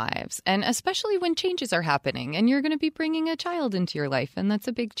in our lives, and especially when changes are happening and you're going to be bringing a child into your life, and that's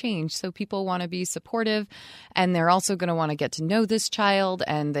a big change. So people want to be supportive, and they're also going to want to get to know this child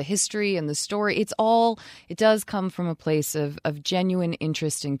and the history and the story. It does come from a place of genuine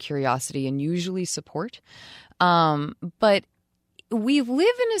interest and curiosity and usually support. But we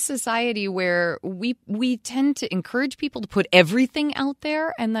live in a society where we tend to encourage people to put everything out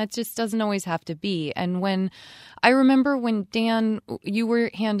there, and that just doesn't always have to be. And I remember when, Dan, you were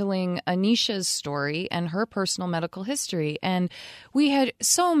handling Anisha's story and her personal medical history, and we had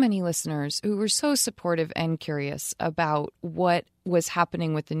so many listeners who were so supportive and curious about what was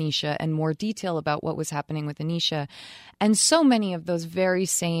happening with Anisha and more detail about what was happening with Anisha. And so many of those very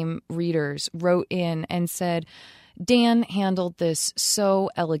same readers wrote in and said, Dan handled this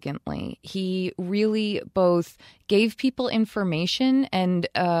so elegantly. He really both gave people information and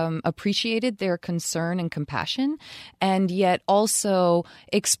appreciated their concern and compassion, and yet also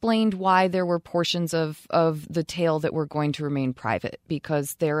explained why there were portions of the tale that were going to remain private,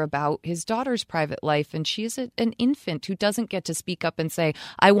 because they're about his daughter's private life, and she is an infant who doesn't get to speak up and say,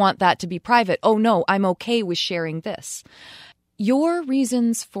 I want that to be private. Oh, no, I'm okay with sharing this. Your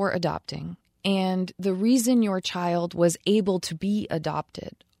reasons for adopting and the reason your child was able to be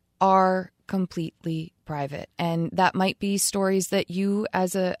adopted are completely private. And that might be stories that you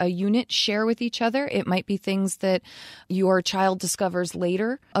as a unit share with each other. It might be things that your child discovers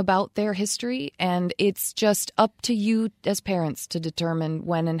later about their history. And it's just up to you as parents to determine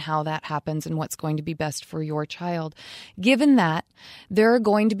when and how that happens and what's going to be best for your child. Given that, there are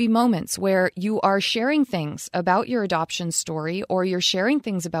going to be moments where you are sharing things about your adoption story, or you're sharing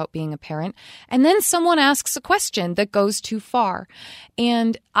things about being a parent, and then someone asks a question that goes too far.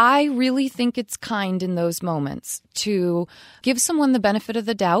 And I really think it's kind in those moments to give someone the benefit of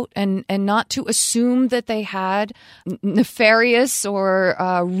the doubt and not to assume that they had nefarious or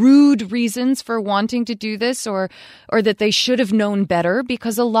rude reasons for wanting to do this, or that they should have known better,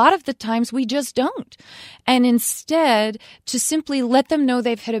 because a lot of the times we just don't. And instead, to simply let them know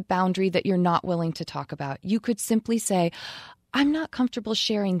they've hit a boundary that you're not willing to talk about. You could simply say, I'm not comfortable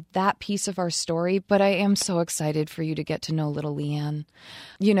sharing that piece of our story, but I am so excited for you to get to know little Leanne.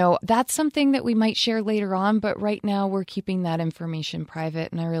 You know, that's something that we might share later on, but right now we're keeping that information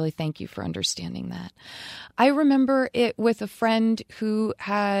private, and I really thank you for understanding that. I remember it with a friend who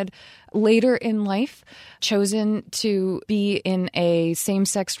had later in life chosen to be in a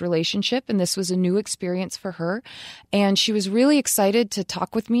same-sex relationship, and this was a new experience for her. And she was really excited to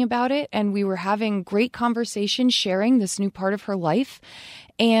talk with me about it, and we were having great conversation, sharing this new part of her life.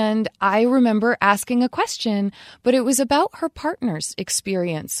 And I remember asking a question, but it was about her partner's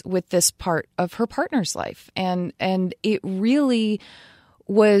experience with this part of her partner's life. And it really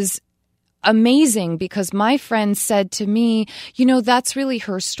was amazing, because my friend said to me, you know, that's really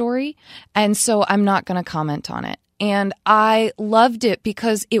her story, and so I'm not going to comment on it. And I loved it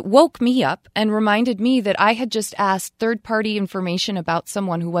because it woke me up and reminded me that I had just asked third-party information about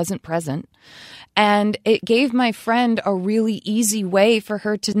someone who wasn't present. And it gave my friend a really easy way for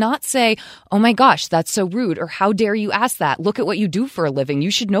her to not say, oh my gosh, that's so rude, or how dare you ask that? Look at what you do for a living.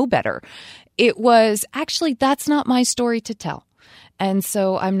 You should know better. It was actually, that's not my story to tell. And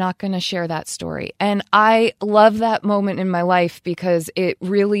so I'm not going to share that story. And I love that moment in my life because it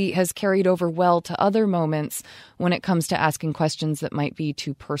really has carried over well to other moments when it comes to asking questions that might be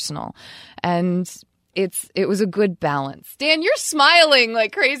too personal. And it was a good balance. Dan, you're smiling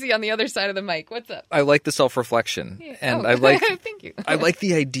like crazy on the other side of the mic. What's up? I like the self-reflection. Yeah. And oh. I like Thank you. I like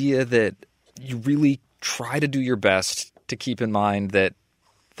the idea that you really try to do your best to keep in mind that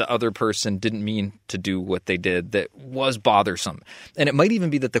the other person didn't mean to do what they did that was bothersome. And it might even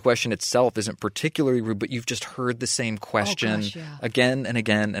be that the question itself isn't particularly rude, but you've just heard the same question again and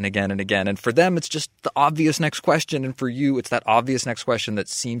again and again and again. And for them, it's just the obvious next question. And for you, it's that obvious next question that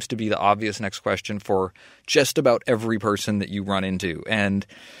seems to be the obvious next question for just about every person that you run into. And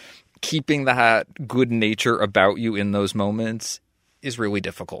keeping that good nature about you in those moments is really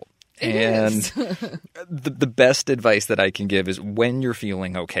difficult. And the best advice that I can give is when you're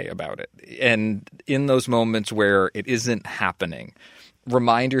feeling okay about it. And in those moments where it isn't happening,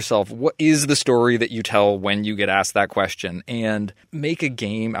 remind yourself, what is the story that you tell when you get asked that question, and make a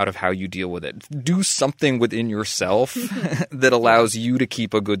game out of how you deal with it. Do something within yourself that allows you to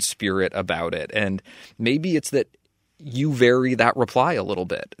keep a good spirit about it. And maybe it's that you vary that reply a little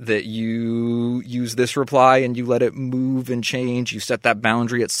bit, that you use this reply and you let it move and change. You set that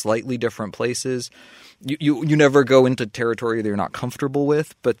boundary at slightly different places. You never go into territory that you're not comfortable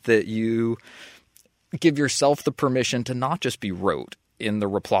with, but that you give yourself the permission to not just be rote in the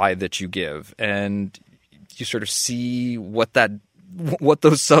reply that you give, and you sort of see what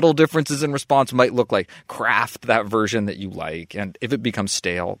those subtle differences in response might look like. Craft that version that you like, and if it becomes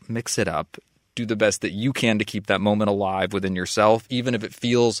stale, mix it up. Do the best that you can to keep that moment alive within yourself, even if it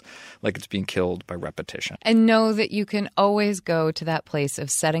feels like it's being killed by repetition. And know that you can always go to that place of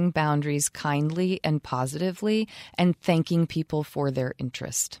setting boundaries kindly and positively and thanking people for their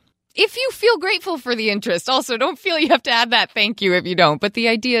interest. If you feel grateful for the interest, also don't feel you have to add that thank you if you don't. But the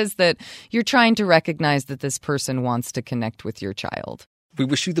idea is that you're trying to recognize that this person wants to connect with your child. We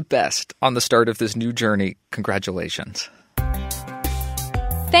wish you the best on the start of this new journey. Congratulations.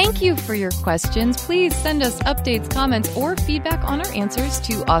 Thank you for your questions. Please send us updates, comments, or feedback on our answers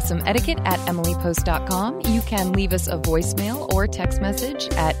to awesomeetiquette@emilypost.com. You can leave us a voicemail or text message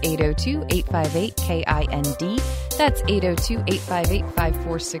at 802-858-KIND. That's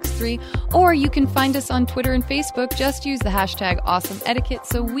 802-858-5463. Or you can find us on Twitter and Facebook. Just use the hashtag awesomeetiquette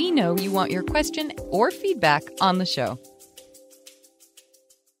so we know you want your question or feedback on the show.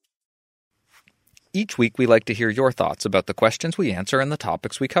 Each week, we like to hear your thoughts about the questions we answer and the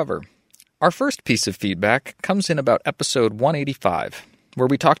topics we cover. Our first piece of feedback comes in about episode 185, where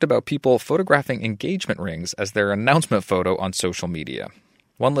we talked about people photographing engagement rings as their announcement photo on social media.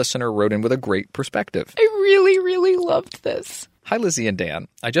 One listener wrote in with a great perspective. I really, really loved this. Hi, Lizzie and Dan.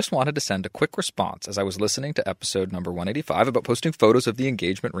 I just wanted to send a quick response as I was listening to episode number 185 about posting photos of the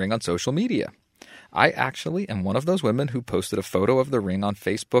engagement ring on social media. I actually am one of those women who posted a photo of the ring on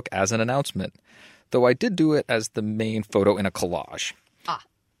Facebook as an announcement, though I did do it as the main photo in a collage.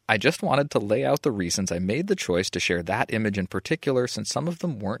 I just wanted to lay out the reasons I made the choice to share that image in particular, since some of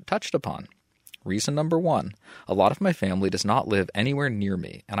them weren't touched upon. Reason number one, a lot of my family does not live anywhere near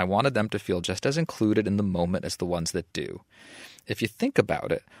me, and I wanted them to feel just as included in the moment as the ones that do. If you think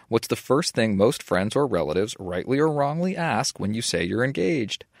about it, what's the first thing most friends or relatives, rightly or wrongly, ask when you say you're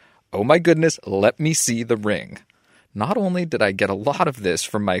engaged? Oh my goodness, let me see the ring. Not only did I get a lot of this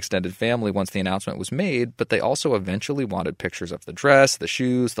from my extended family once the announcement was made, but they also eventually wanted pictures of the dress, the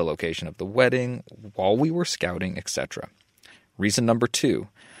shoes, the location of the wedding, while we were scouting, etc. Reason number two,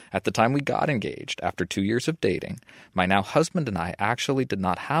 at the time we got engaged, after 2 years of dating, my now husband and I actually did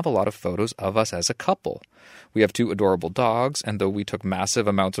not have a lot of photos of us as a couple. We have 2 adorable dogs, and though we took massive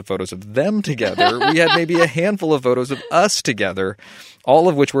amounts of photos of them together, we had maybe a handful of photos of us together, all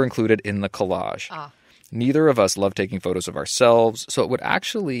of which were included in the collage. Neither of us love taking photos of ourselves, so it would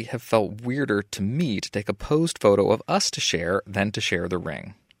actually have felt weirder to me to take a posed photo of us to share than to share the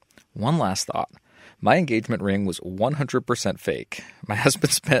ring. One last thought. My engagement ring was 100% fake. My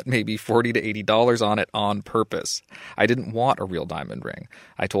husband spent maybe $40 to $80 on it on purpose. I didn't want a real diamond ring.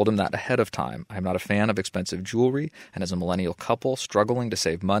 I told him that ahead of time. I'm not a fan of expensive jewelry, and as a millennial couple struggling to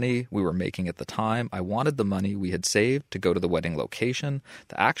save money we were making at the time, I wanted the money we had saved to go to the wedding location,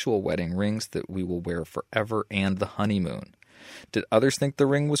 the actual wedding rings that we will wear forever, and the honeymoon. Did others think the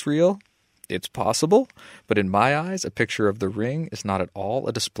ring was real? It's possible, but in my eyes, a picture of the ring is not at all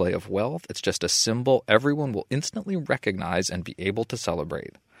a display of wealth. It's just a symbol everyone will instantly recognize and be able to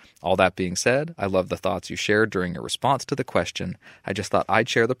celebrate. All that being said, I love the thoughts you shared during your response to the question. I just thought I'd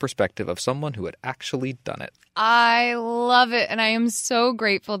share the perspective of someone who had actually done it. I love it, and I am so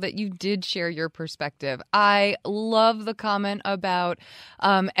grateful that you did share your perspective. I love the comment about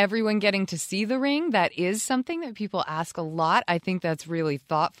everyone getting to see the ring. That is something that people ask a lot. I think that's really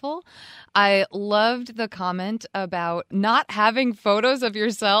thoughtful. I loved the comment about not having photos of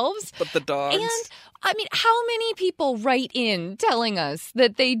yourselves. But the dogs. And I mean, how many people write in telling us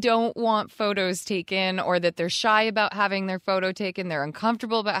that they don't want photos taken, or that they're shy about having their photo taken, they're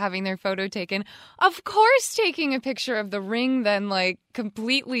uncomfortable about having their photo taken? Of course, taking a picture of the ring then, like,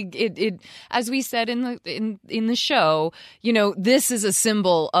 completely, it as we said in the show, you know, this is a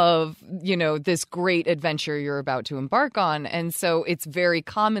symbol of, you know, this great adventure you're about to embark on. And so it's very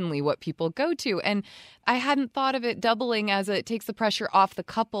commonly what people go to. And I hadn't thought of it doubling as it takes the pressure off the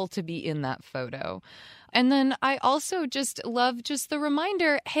couple to be in that photo. And then I also just love just the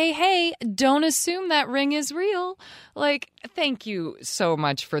reminder, hey, don't assume that ring is real. Like, thank you so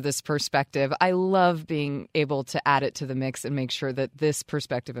much for this perspective. I love being able to add it to the mix and make sure that this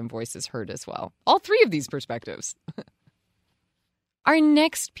perspective and voice is heard as well. All 3 of these perspectives. Our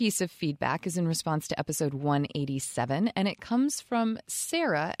next piece of feedback is in response to episode 187, and it comes from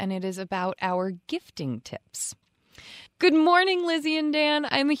Sarah, and it is about our gifting tips. Good morning, Lizzie and Dan.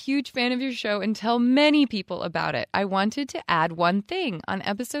 I'm a huge fan of your show and tell many people about it. I wanted to add one thing. On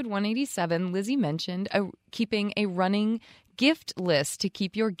episode 187, Lizzie mentioned keeping a running gift list to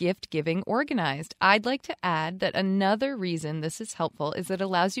keep your gift giving organized. I'd like to add that another reason this is helpful is it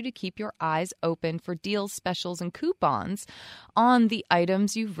allows you to keep your eyes open for deals, specials, and coupons on the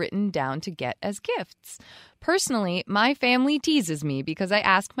items you've written down to get as gifts. Personally, my family teases me because I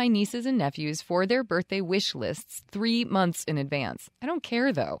ask my nieces and nephews for their birthday wish lists 3 months in advance. I don't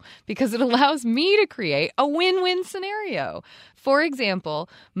care, though, because it allows me to create a win-win scenario. For example,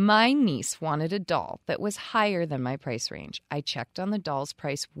 my niece wanted a doll that was higher than my price range. I checked on the doll's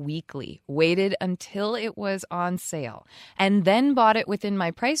price weekly, waited until it was on sale, and then bought it within my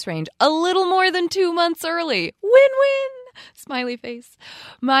price range a little more than 2 months early. Win-win! Smiley face.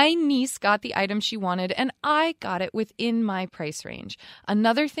 My niece got the item she wanted, and I got it within my price range.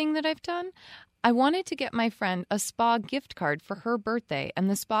 Another thing that I've done, I wanted to get my friend a spa gift card for her birthday, and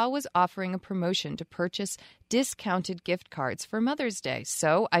the spa was offering a promotion to purchase discounted gift cards for Mother's Day.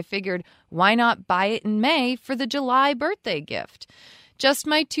 So I figured, why not buy it in May for the July birthday gift? Just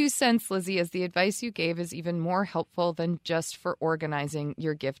my 2 cents, Lizzie, as the advice you gave is even more helpful than just for organizing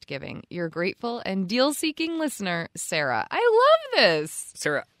your gift giving. Your grateful and deal-seeking listener, Sarah. I love this.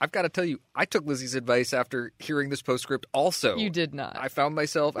 Sarah, I've got to tell you, I took Lizzie's advice after hearing this postscript also. You did not. I found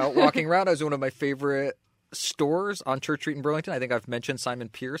myself out walking around. I was one of my favorite stores on Church Street in Burlington. I think I've mentioned Simon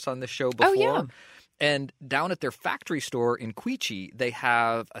Pierce on this show before. Oh, yeah. And down at their factory store in Queechee, they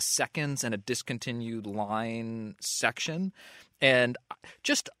have a seconds and a discontinued line section. And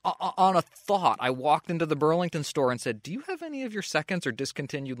just on a thought, I walked into the Burlington store and said, do you have any of your seconds or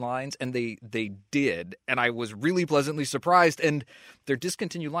discontinued lines? And they did. And I was really pleasantly surprised. And their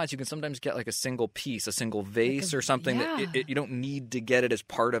discontinued lines, you can sometimes get like a single piece, a single vase or something. Yeah. That you don't need to get it as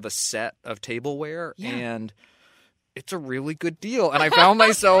part of a set of tableware. Yeah. And it's a really good deal. And I found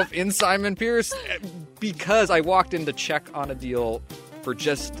myself in Simon Pierce because I walked in to check on a deal for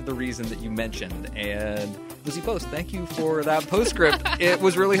just the reason that you mentioned. And Lizzie Post, thank you for that postscript. It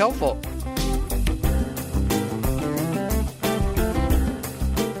was really helpful.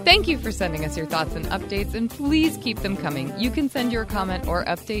 Thank you for sending us your thoughts and updates, and please keep them coming. You can send your comment or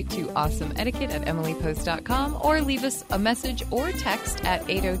update to awesomeetiquette@emilypost.com or leave us a message or text at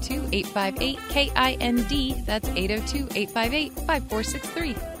 802-858-KIND. That's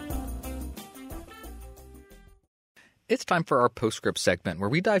 802-858-5463. It's time for our postscript segment where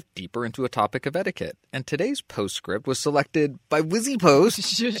we dive deeper into a topic of etiquette. And today's postscript was selected by Lizzie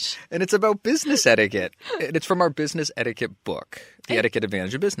Post, and it's about business etiquette. And it's from our business etiquette book, The Etiquette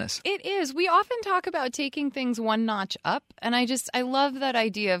Advantage of Business. It is. We often talk about taking things one notch up, and I love that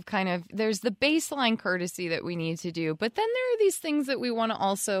idea of kind of, there's the baseline courtesy that we need to do, but then there are these things that we want to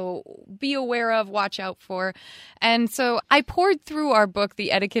also be aware of, watch out for. And so I poured through our book,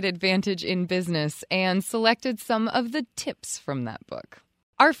 The Etiquette Advantage in Business, and selected some of the tips from that book.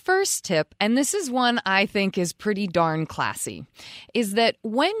 Our first tip, and this is one I think is pretty darn classy, is that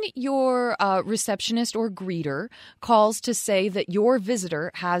when your receptionist or greeter calls to say that your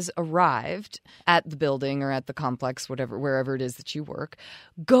visitor has arrived at the building or at the complex, wherever it is that you work,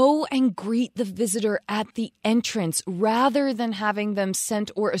 go and greet the visitor at the entrance rather than having them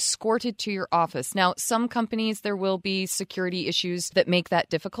sent or escorted to your office. Now, some companies, there will be security issues that make that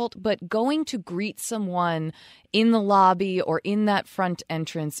difficult, but going to greet someone in the lobby or in that front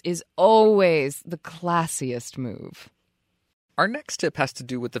entrance is always the classiest move. Our next tip has to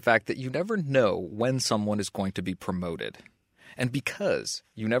do with the fact that you never know when someone is going to be promoted. And because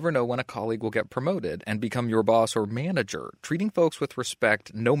you never know when a colleague will get promoted and become your boss or manager, treating folks with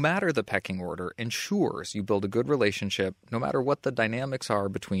respect, no matter the pecking order, ensures you build a good relationship, no matter what the dynamics are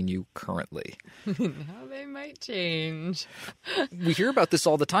between you currently. How they might change. We hear about this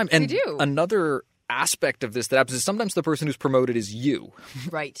all the time. And we do. Another aspect of this that happens is sometimes the person who's promoted is you.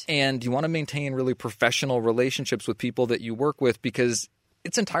 Right. And you want to maintain really professional relationships with people that you work with because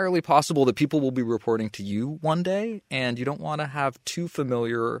it's entirely possible that people will be reporting to you one day, and you don't want to have too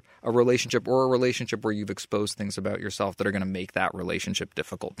familiar a relationship or a relationship where you've exposed things about yourself that are going to make that relationship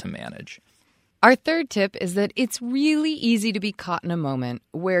difficult to manage. Our third tip is that it's really easy to be caught in a moment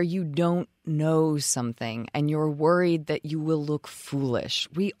where you don't know something and you're worried that you will look foolish.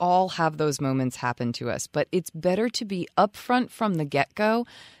 We all have those moments happen to us, but it's better to be upfront from the get-go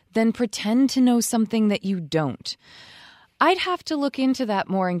than pretend to know something that you don't. I'd have to look into that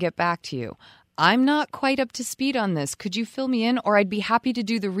more and get back to you. I'm not quite up to speed on this. Could you fill me in? Or I'd be happy to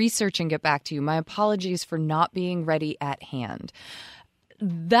do the research and get back to you. My apologies for not being ready at hand.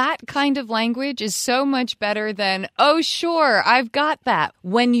 That kind of language is so much better than, oh, sure, I've got that,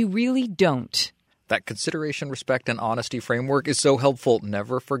 when you really don't. That consideration, respect, and honesty framework is so helpful.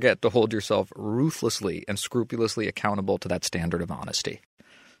 Never forget to hold yourself ruthlessly and scrupulously accountable to that standard of honesty.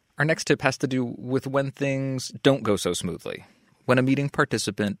 Our next tip has to do with when things don't go so smoothly. When a meeting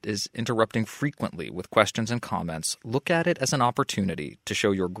participant is interrupting frequently with questions and comments, look at it as an opportunity to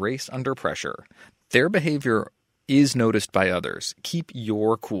show your grace under pressure. Their behavior is noticed by others. Keep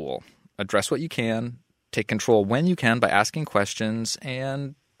your cool. Address what you can. Take control when you can by asking questions,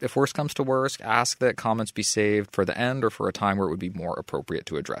 and if worse comes to worse, ask that comments be saved for the end or for a time where it would be more appropriate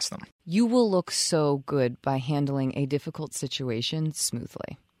to address them. You will look so good by handling a difficult situation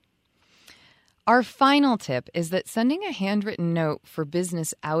smoothly. Our final tip is that sending a handwritten note for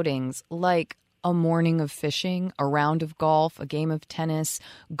business outings like a morning of fishing, a round of golf, a game of tennis,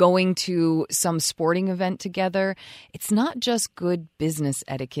 going to some sporting event together. It's not just good business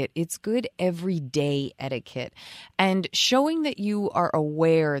etiquette, it's good everyday etiquette. And showing that you are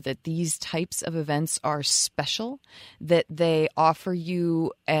aware that these types of events are special, that they offer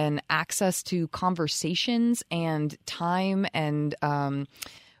you an access to conversations and time and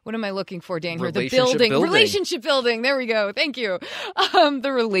what am I looking for, Dan? Here, the building. Relationship building. There we go. Thank you.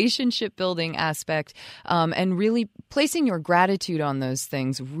 The relationship building aspect and really placing your gratitude on those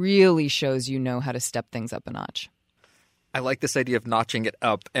things really shows you know how to step things up a notch. I like this idea of notching it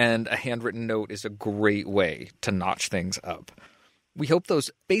up, and a handwritten note is a great way to notch things up. We hope those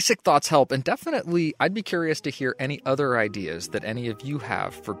basic thoughts help, and definitely I'd be curious to hear any other ideas that any of you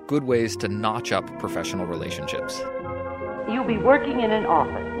have for good ways to notch up professional relationships. You'll be working in an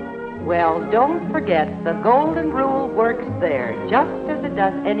office. Well, don't forget the golden rule works there just as it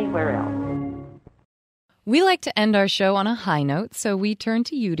does anywhere else. We like to end our show on a high note, so we turn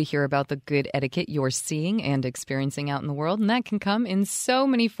to you to hear about the good etiquette you're seeing and experiencing out in the world, and that can come in so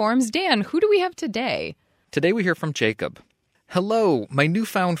many forms. Dan, who do we have today? Today we hear from Jacob. Hello, my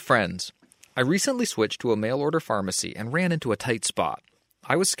newfound friends. I recently switched to a mail-order pharmacy and ran into a tight spot.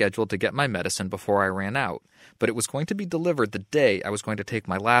 I was scheduled to get my medicine before I ran out, but it was going to be delivered the day I was going to take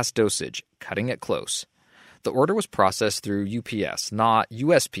my last dosage, cutting it close. The order was processed through UPS, not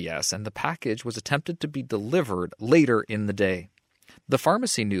USPS, and the package was attempted to be delivered later in the day. The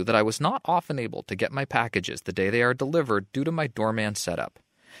pharmacy knew that I was not often able to get my packages the day they are delivered due to my doorman setup.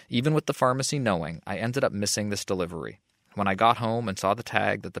 Even with the pharmacy knowing, I ended up missing this delivery. When I got home and saw the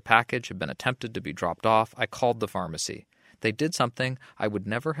tag that the package had been attempted to be dropped off, I called the pharmacy. They did something I would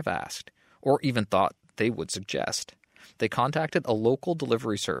never have asked, or even thought they would suggest. They contacted a local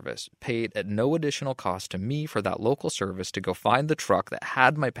delivery service, paid at no additional cost to me for that local service to go find the truck that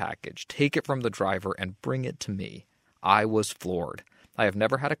had my package, take it from the driver, and bring it to me. I was floored. I have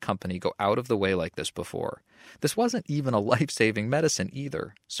never had a company go out of the way like this before. This wasn't even a life-saving medicine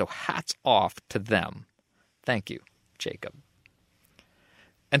either, so hats off to them. Thank you, Jacob.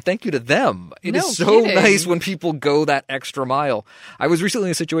 And thank you to them. It is so nice when people go that extra mile. I was recently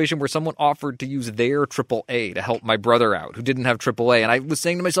in a situation where someone offered to use their AAA to help my brother out who didn't have AAA. And I was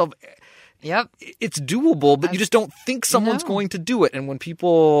saying to myself, "Yep, it's doable, but you just don't think someone's going to do it." And when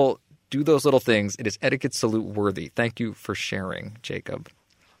people do those little things, it is etiquette salute worthy. Thank you for sharing, Jacob.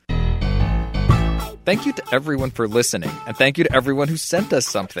 Thank you to everyone for listening, and thank you to everyone who sent us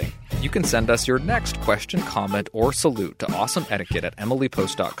something. You can send us your next question, comment, or salute to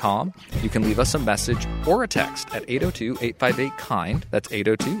awesomeetiquette@emilypost.com. You can leave us a message or a text at 802-858-KIND. That's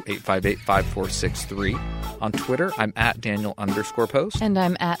 802-858-5463. On Twitter, I'm at Daniel_Post. And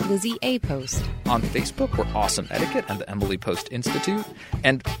I'm at Lizzie A. Post. On Facebook, we're Awesome Etiquette and the Emily Post Institute.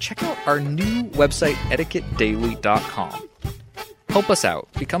 And check out our new website, etiquettedaily.com. Help us out.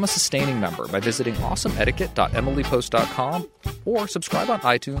 Become a sustaining member by visiting awesomeetiquette.emilypost.com or subscribe on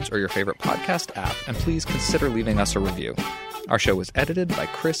iTunes or your favorite podcast app, and please consider leaving us a review. Our show is edited by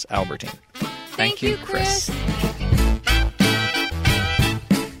Chris Albertine. Thank you, Chris.